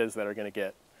euphorbias that are going to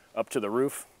get up to the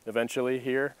roof eventually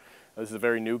here. This is a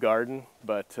very new garden,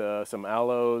 but some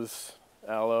aloes,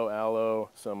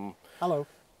 some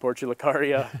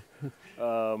portulacaria,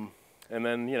 and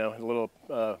then, a little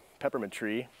peppermint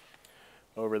tree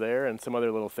over there, and some other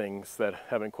little things that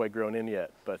haven't quite grown in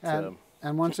yet. But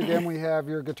and once again, we have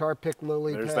your guitar pick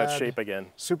lily there's pad, that shape again.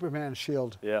 Superman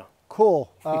shield. Yeah. Cool.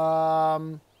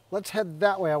 Let's head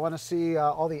that way. I want to see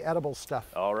all the edible stuff.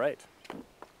 All right.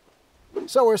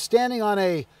 So we're standing on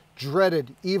a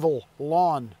dreaded, evil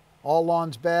lawn. All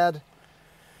lawns bad?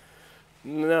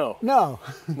 No. No.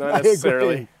 Not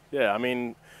necessarily. Yeah, I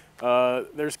mean,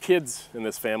 there's kids in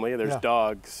this family, there's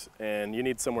dogs, and you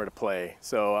need somewhere to play.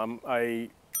 So I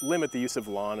limit the use of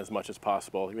lawn as much as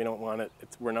possible. We don't want it,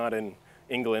 we're not in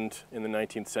England in the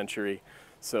 19th century,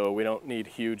 so we don't need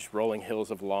huge rolling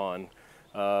hills of lawn.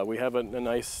 We have a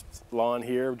nice lawn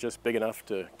here, just big enough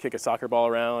to kick a soccer ball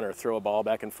around or throw a ball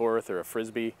back and forth or a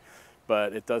frisbee,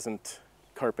 but it doesn't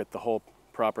carpet the whole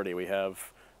property. We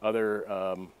have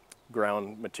other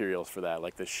ground materials for that,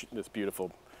 like this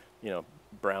beautiful,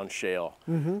 brown shale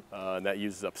that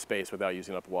uses up space without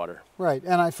using up water. Right,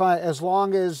 and I find as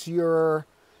long as you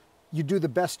do the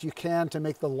best you can to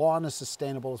make the lawn as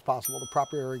sustainable as possible, the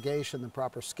proper irrigation, the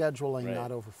proper scheduling,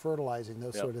 not over fertilizing,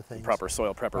 those sort of things. Proper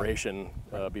soil preparation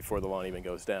before the lawn even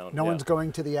goes down. No one's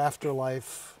going to the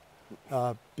afterlife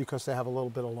because they have a little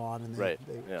bit of lawn.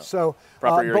 And So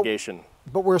proper irrigation.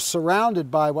 But we're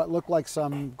surrounded by what look like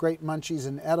some great munchies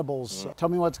and edibles. Tell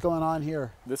me what's going on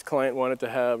here. This client wanted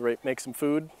to make some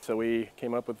food, so we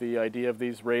came up with the idea of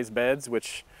these raised beds,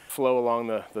 which flow along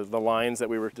the lines that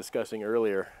we were discussing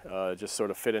earlier, just sort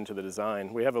of fit into the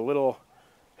design. We have a little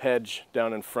hedge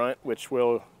down in front, which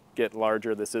will get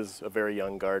larger. This is a very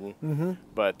young garden,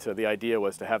 but the idea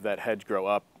was to have that hedge grow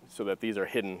up so that these are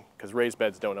hidden, because raised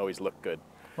beds don't always look good.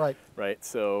 Right. Right.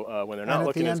 So when they're not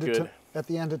looking as good. At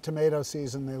the end of tomato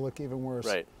season, they look even worse.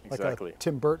 Right. Exactly. Like a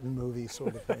Tim Burton movie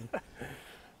sort of thing.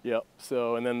 Yep.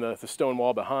 So, and then the stone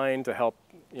wall behind to help,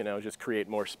 just create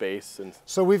more space. And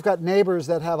so we've got neighbors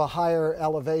that have a higher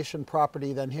elevation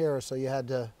property than here, so you had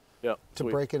to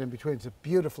break it in between. It's a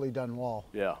beautifully done wall.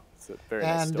 Yeah. It's a very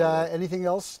nice stone wall. And anything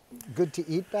else good to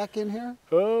eat back in here?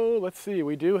 Oh, let's see.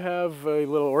 We do have a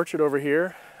little orchard over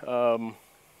here.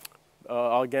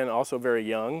 Again, also very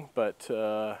young, but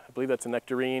I believe that's a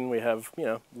nectarine. We have,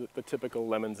 the typical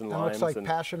lemons and limes. It looks like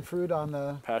passion fruit on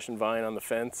the... Passion vine on the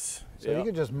fence. So you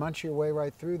could just munch your way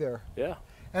right through there. Yeah.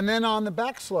 And then on the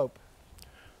back slope.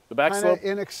 The back slope. Kind of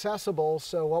inaccessible,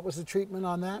 so what was the treatment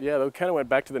on that? Yeah, they kind of went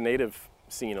back to the native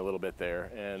scene a little bit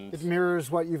there. And it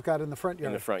mirrors what you've got in the front yard.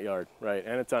 In the front yard, right.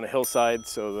 And it's on a hillside,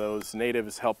 so those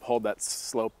natives help hold that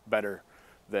slope better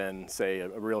than, say, a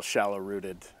real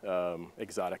shallow-rooted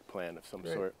exotic plant of some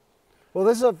sort. Well,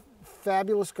 this is a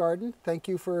fabulous garden. Thank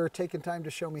you for taking time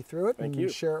to show me through it and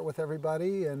share it with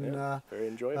everybody. And very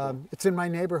enjoyable. It's in my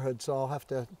neighborhood, so I'll have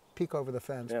to peek over the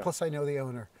fence. Yeah. Plus, I know the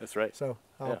owner. That's right. So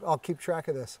I'll keep track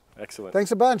of this. Excellent.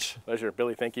 Thanks a bunch. Pleasure.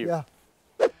 Billy, thank you. Yeah.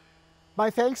 My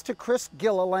thanks to Chris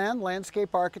Gilliland,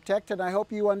 landscape architect, and I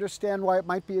hope you understand why it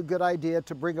might be a good idea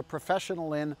to bring a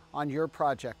professional in on your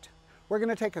project. We're going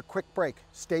to take a quick break.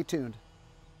 Stay tuned.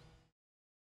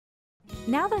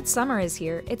 Now that summer is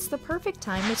here, it's the perfect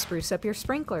time to spruce up your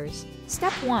sprinklers.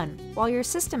 Step 1. While your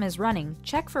system is running,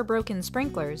 check for broken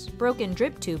sprinklers, broken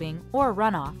drip tubing, or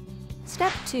runoff.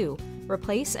 Step 2.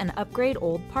 Replace and upgrade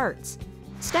old parts.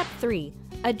 Step 3.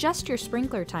 Adjust your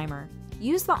sprinkler timer.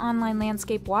 Use the online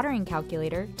landscape watering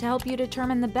calculator to help you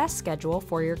determine the best schedule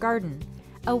for your garden.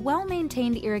 A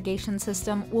well-maintained irrigation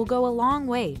system will go a long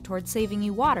way towards saving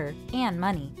you water and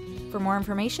money. For more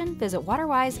information, visit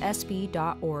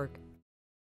waterwisesb.org.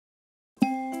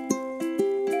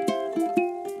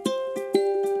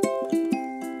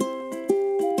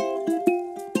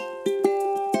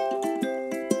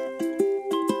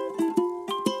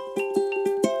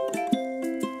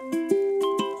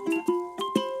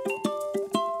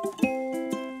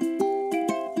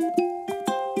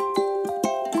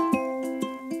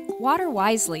 Water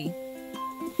wisely.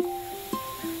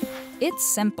 It's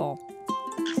simple.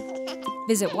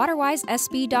 Visit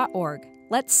waterwisesb.org.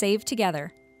 Let's save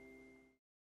together.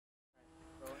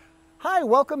 Hi,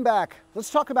 welcome back. Let's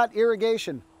talk about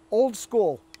irrigation. Old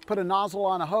school. Put a nozzle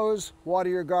on a hose, water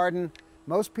your garden.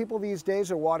 Most people these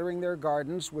days are watering their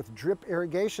gardens with drip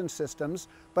irrigation systems,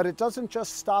 but it doesn't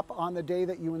just stop on the day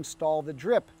that you install the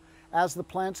drip. As the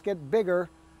plants get bigger,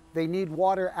 they need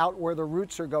water out where the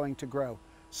roots are going to grow.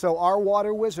 So our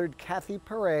water wizard, Kathy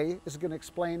Perret, is going to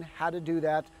explain how to do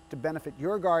that to benefit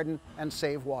your garden and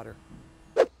save water.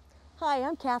 Hi,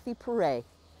 I'm Kathy Perret,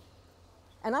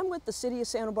 and I'm with the City of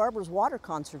Santa Barbara's Water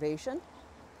Conservation.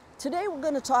 Today we're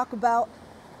going to talk about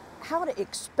how to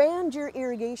expand your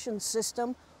irrigation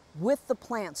system with the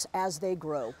plants as they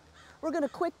grow. We're going to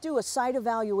quick do a site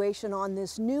evaluation on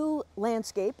this new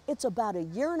landscape. It's about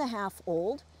 1.5 years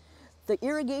old. The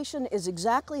irrigation is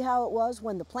exactly how it was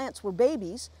when the plants were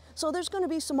babies, so there's going to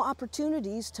be some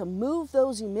opportunities to move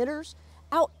those emitters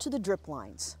out to the drip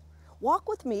lines. Walk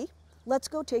with me, let's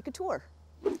go take a tour.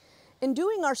 In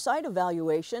doing our site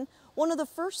evaluation, one of the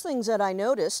first things that I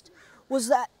noticed was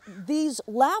that these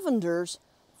lavenders,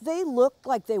 they looked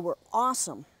like they were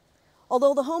awesome.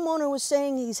 Although the homeowner was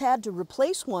saying he's had to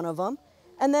replace one of them,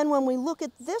 and then when we look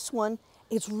at this one,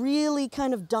 it's really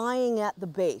kind of dying at the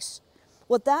base.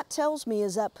 What that tells me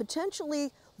is that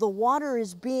potentially the water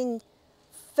is being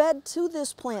fed to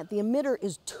this plant. The emitter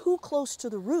is too close to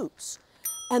the roots,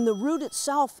 and the root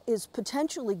itself is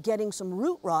potentially getting some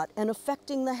root rot and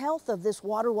affecting the health of this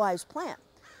water-wise plant.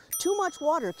 Too much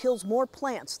water kills more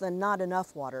plants than not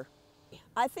enough water.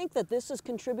 I think that this is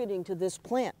contributing to this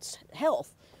plant's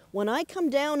health. When I come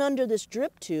down under this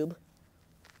drip tube,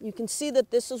 you can see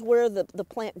that this is where the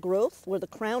plant growth, where the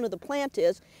crown of the plant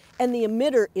is, and the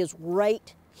emitter is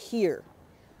right here.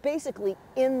 Basically,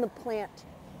 in the plant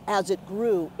as it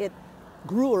grew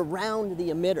around the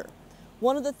emitter.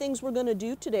 One of the things we're going to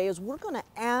do today is we're going to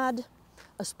add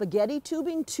a spaghetti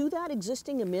tubing to that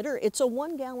existing emitter. It's a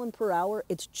 1 gallon per hour.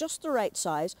 It's just the right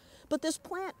size, but this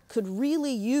plant could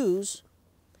really use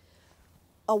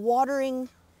a watering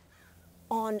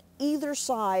on either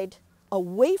side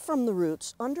away from the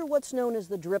roots under what's known as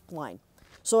the drip line.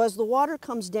 So as the water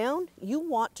comes down, you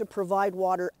want to provide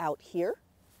water out here,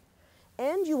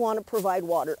 and you want to provide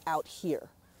water out here.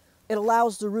 It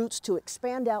allows the roots to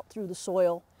expand out through the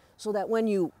soil so that when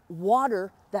you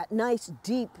water that nice,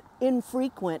 deep,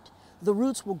 infrequent, the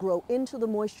roots will grow into the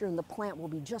moisture and the plant will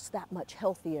be just that much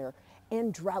healthier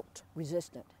and drought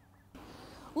resistant.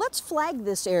 Let's flag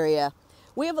this area.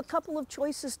 We have a couple of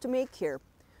choices to make here.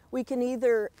 We can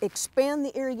either expand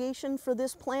the irrigation for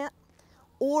this plant,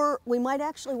 or we might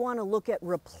actually want to look at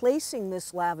replacing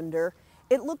this lavender.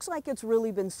 It looks like it's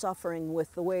really been suffering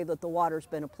with the way that the water's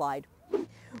been applied.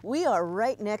 We are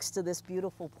right next to this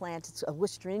beautiful plant. It's a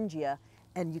Wistringia,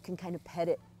 and you can kind of pet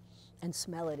it and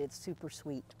smell it. It's super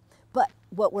sweet. But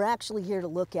what we're actually here to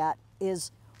look at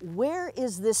is, where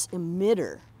is this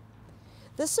emitter?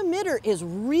 This emitter is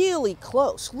really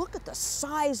close. Look at the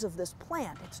size of this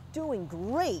plant. It's doing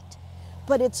great,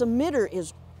 but its emitter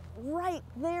is right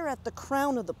there at the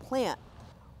crown of the plant.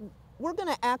 We're going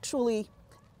to actually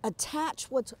attach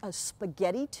what's a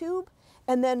spaghetti tube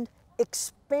and then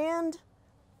expand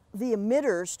the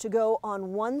emitters to go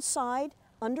on one side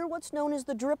under what's known as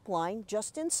the drip line,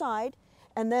 just inside,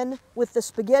 and then with the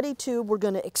spaghetti tube, we're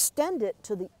going to extend it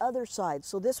to the other side.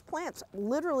 So this plant's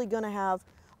literally going to have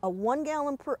a 1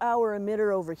 gallon per hour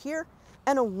emitter over here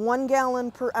and a 1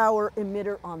 gallon per hour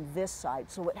emitter on this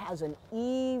side. So it has an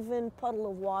even puddle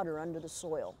of water under the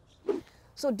soil.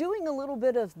 So doing a little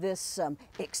bit of this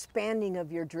expanding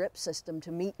of your drip system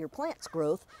to meet your plant's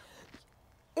growth,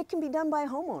 it can be done by a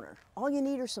homeowner. All you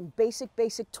need are some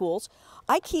basic tools.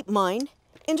 I keep mine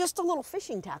in just a little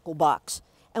fishing tackle box.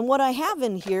 And what I have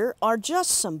in here are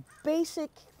just some basic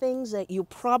things that you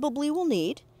probably will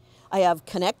need. I have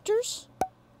connectors,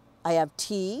 I have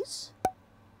tees,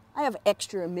 I have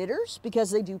extra emitters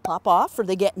because they do pop off or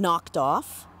they get knocked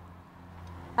off.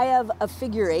 I have a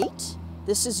figure 8.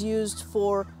 This is used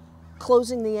for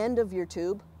closing the end of your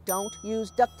tube. Don't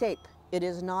use duct tape. It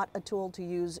is not a tool to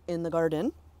use in the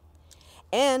garden.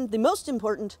 And the most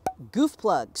important, goof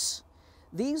plugs.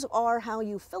 These are how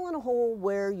you fill in a hole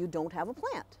where you don't have a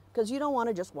plant, because you don't want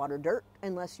to just water dirt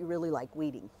unless you really like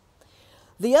weeding.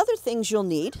 The other things you'll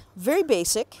need, very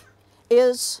basic,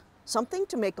 is something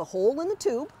to make a hole in the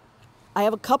tube. I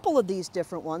have a couple of these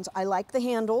different ones. I like the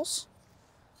handles,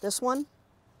 this one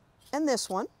and this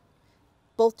one.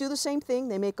 Both do the same thing.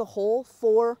 They make a hole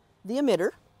for the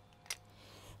emitter.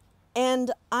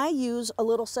 And I use a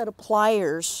little set of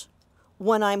pliers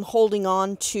when I'm holding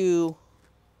on to,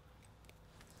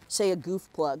 say, a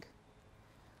goof plug.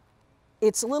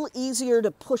 It's a little easier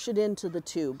to push it into the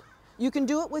tube. You can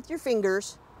do it with your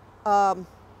fingers, but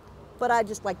I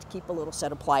just like to keep a little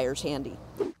set of pliers handy.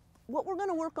 What we're going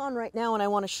to work on right now, and I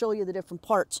want to show you the different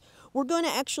parts, we're going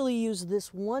to actually use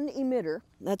this one emitter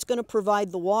that's going to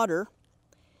provide the water,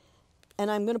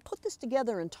 and I'm going to put this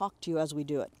together and talk to you as we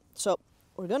do it. So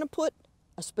we're going to put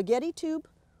a spaghetti tube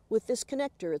with this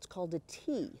connector. It's called a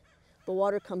T. The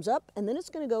water comes up and then it's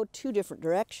going to go 2 different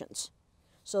directions.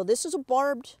 So this is a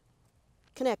barbed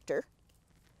connector.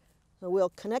 So we'll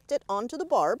connect it onto the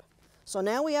barb. So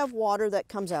now we have water that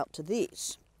comes out to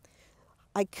these.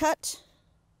 I cut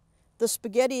the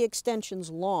spaghetti extensions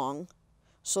long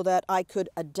so that I could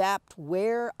adapt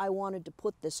where I wanted to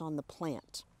put this on the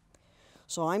plant.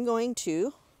 So I'm going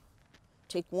to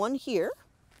take one here.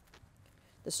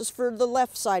 This is for the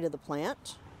left side of the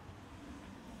plant.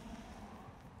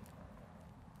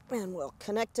 And we'll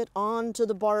connect it onto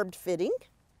the barbed fitting.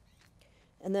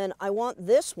 And then I want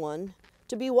this one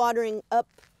to be watering up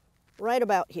right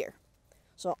about here.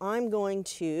 So I'm going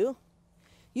to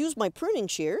use my pruning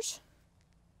shears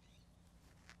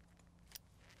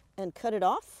and cut it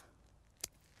off.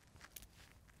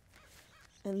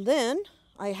 And then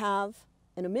I have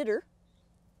an emitter,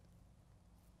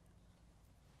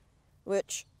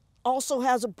 which also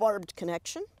has a barbed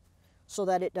connection so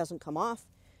that it doesn't come off.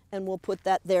 And we'll put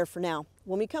that there for now.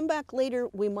 When we come back later,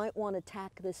 we might want to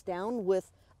tack this down with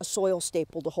a soil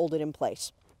staple to hold it in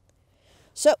place.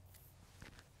 So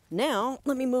now,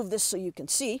 let me move this so you can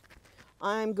see.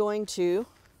 I'm going to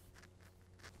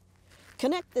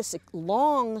connect this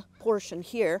long portion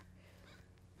here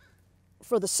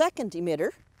for the second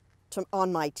emitter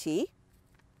on my T.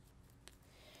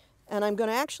 And I'm going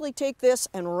to actually take this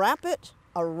and wrap it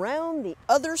around the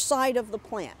other side of the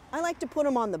plant. I like to put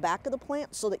them on the back of the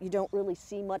plant so that you don't really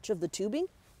see much of the tubing.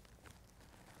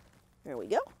 There we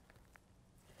go.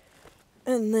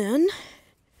 And then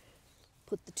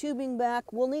put the tubing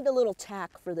back. We'll need a little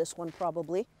tack for this one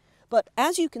probably. But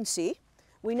as you can see,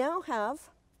 we now have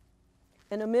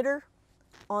an emitter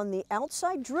on the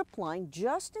outside drip line,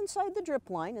 just inside the drip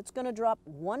line. It's going to drop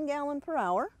 1 gallon per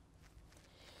hour.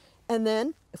 And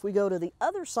then if we go to the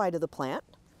other side of the plant,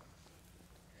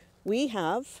 we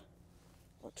have,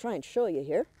 I'll try and show you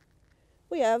here,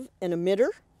 we have an emitter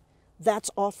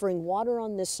that's offering water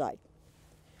on this side.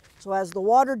 So as the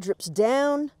water drips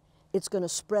down, it's going to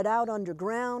spread out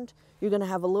underground. You're going to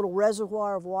have a little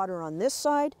reservoir of water on this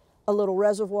side, a little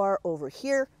reservoir over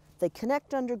here. They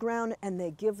connect underground and they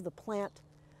give the plant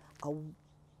a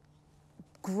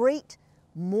great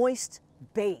moist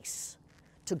base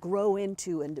to grow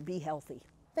into and to be healthy.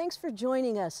 Thanks for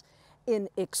joining us in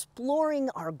exploring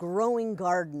our growing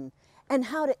garden and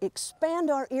how to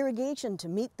expand our irrigation to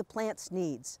meet the plant's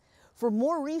needs. For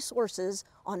more resources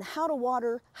on how to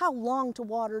water, how long to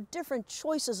water, different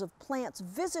choices of plants,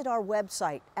 visit our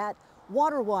website at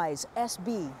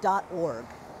waterwisesb.org.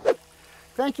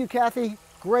 Thank you, Kathy.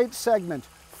 Great segment.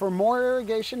 For more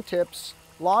irrigation tips,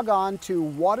 log on to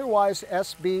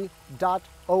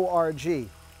waterwisesb.org.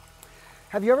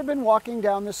 Have you ever been walking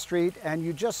down the street and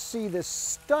you just see this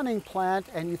stunning plant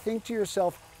and you think to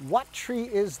yourself, what tree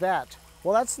is that?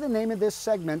 Well, that's the name of this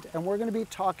segment, and we're going to be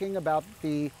talking about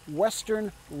the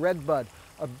Western Redbud,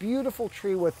 a beautiful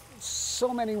tree with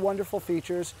so many wonderful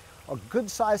features, a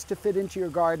good size to fit into your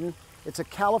garden. It's a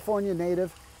California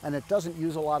native, and it doesn't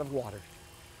use a lot of water.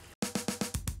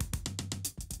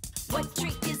 What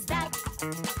tree is that?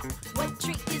 What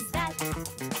tree is that?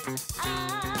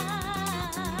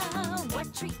 Ah,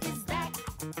 what tree is that?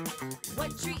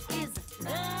 What tree is that?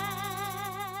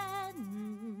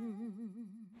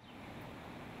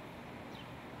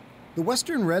 The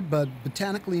Western Redbud,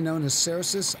 botanically known as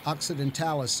Cercis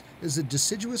occidentalis, is a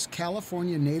deciduous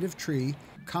California native tree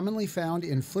commonly found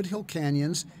in foothill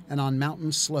canyons and on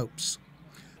mountain slopes.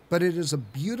 But it is a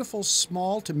beautiful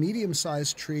small to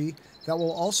medium-sized tree that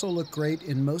will also look great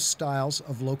in most styles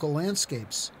of local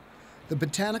landscapes. The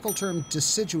botanical term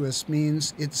deciduous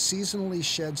means it seasonally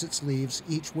sheds its leaves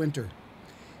each winter.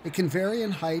 It can vary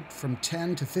in height from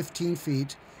 10 to 15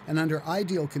 feet, and under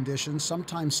ideal conditions,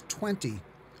 sometimes 20,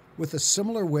 with a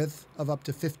similar width of up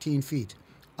to 15 feet,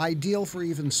 ideal for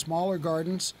even smaller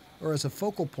gardens or as a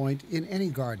focal point in any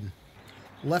garden.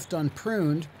 Left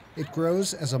unpruned, it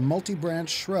grows as a multi-branch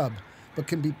shrub, but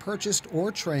can be purchased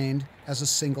or trained as a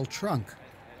single trunk.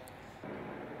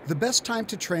 The best time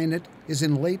to train it is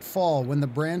in late fall when the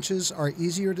branches are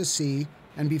easier to see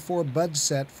and before buds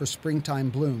set for springtime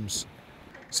blooms.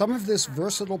 Some of this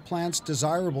versatile plant's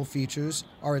desirable features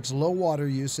are its low water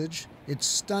usage, its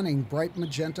stunning bright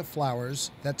magenta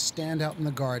flowers that stand out in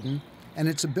the garden, and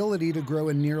its ability to grow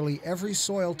in nearly every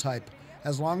soil type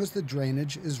as long as the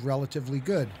drainage is relatively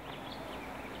good.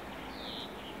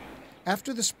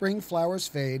 After the spring flowers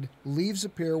fade, leaves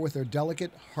appear with their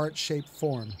delicate heart-shaped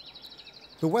form.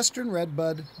 The Western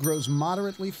Redbud grows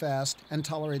moderately fast and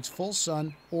tolerates full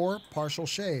sun or partial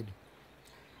shade.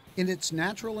 In its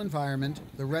natural environment,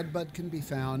 the redbud can be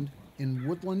found in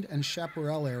woodland and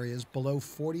chaparral areas below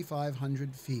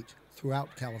 4,500 feet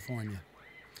throughout California.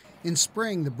 In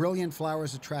spring, the brilliant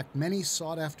flowers attract many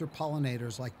sought-after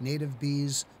pollinators like native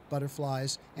bees,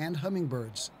 butterflies, and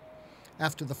hummingbirds.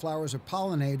 After the flowers are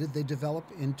pollinated, they develop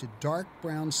into dark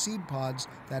brown seed pods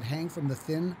that hang from the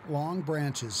thin, long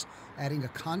branches, adding a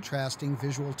contrasting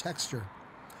visual texture.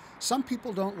 Some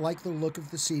people don't like the look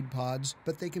of the seed pods,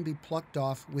 but they can be plucked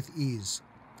off with ease.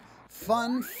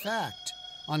 Fun fact!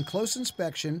 On close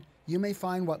inspection, you may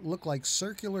find what look like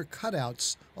circular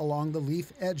cutouts along the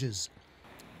leaf edges.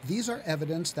 These are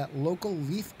evidence that local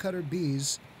leafcutter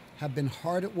bees have been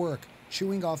hard at work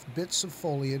chewing off bits of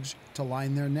foliage to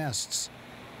line their nests.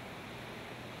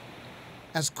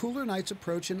 As cooler nights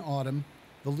approach in autumn,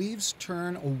 the leaves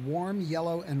turn a warm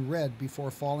yellow and red before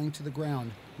falling to the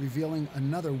ground, revealing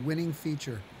another winning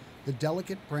feature, the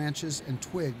delicate branches and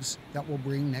twigs that will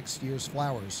bring next year's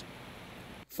flowers.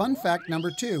 Fun fact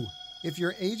number 2, if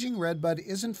your aging redbud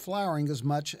isn't flowering as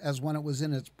much as when it was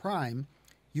in its prime,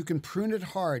 you can prune it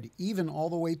hard, even all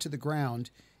the way to the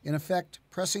ground, in effect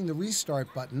pressing the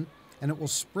restart button, and it will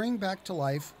spring back to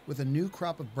life with a new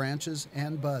crop of branches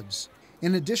and buds.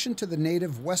 In addition to the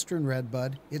native Western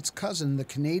Redbud, its cousin, the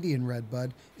Canadian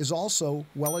Redbud, is also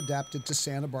well adapted to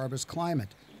Santa Barbara's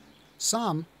climate.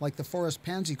 Some, like the forest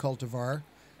pansy cultivar,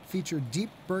 feature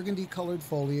deep burgundy-colored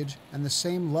foliage and the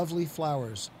same lovely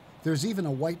flowers. There's even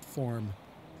a white form.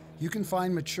 You can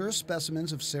find mature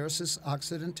specimens of Cercis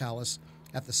occidentalis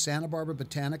at the Santa Barbara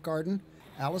Botanic Garden,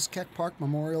 Alice Keck Park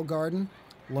Memorial Garden,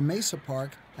 La Mesa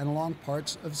Park, and along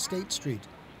parts of State Street.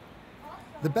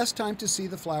 The best time to see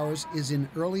the flowers is in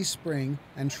early spring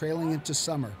and trailing into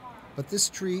summer, but this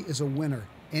tree is a winner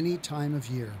any time of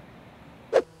year.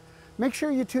 Make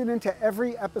sure you tune into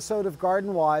every episode of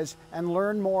Garden Wise and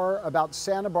learn more about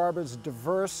Santa Barbara's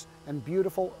diverse and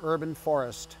beautiful urban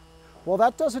forest. Well,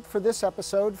 that does it for this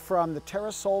episode from the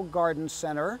Terrasol Garden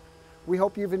Center. We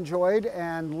hope you've enjoyed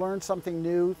and learned something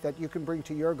new that you can bring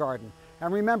to your garden.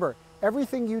 And remember,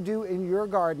 everything you do in your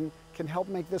garden can help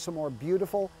make this a more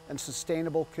beautiful and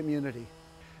sustainable community.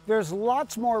 There's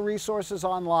lots more resources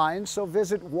online, so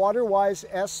visit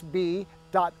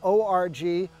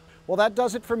waterwisesb.org. Well, that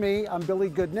does it for me. I'm Billy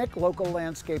Goodnick, local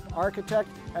landscape architect.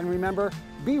 And remember,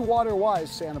 be water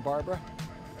wise, Santa Barbara.